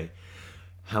 certain way.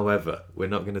 However, we're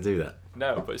not going to do that.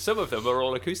 No, but some of them are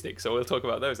all acoustic, so we'll talk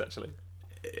about those actually.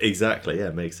 Exactly. Yeah,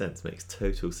 makes sense. Makes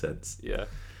total sense. Yeah.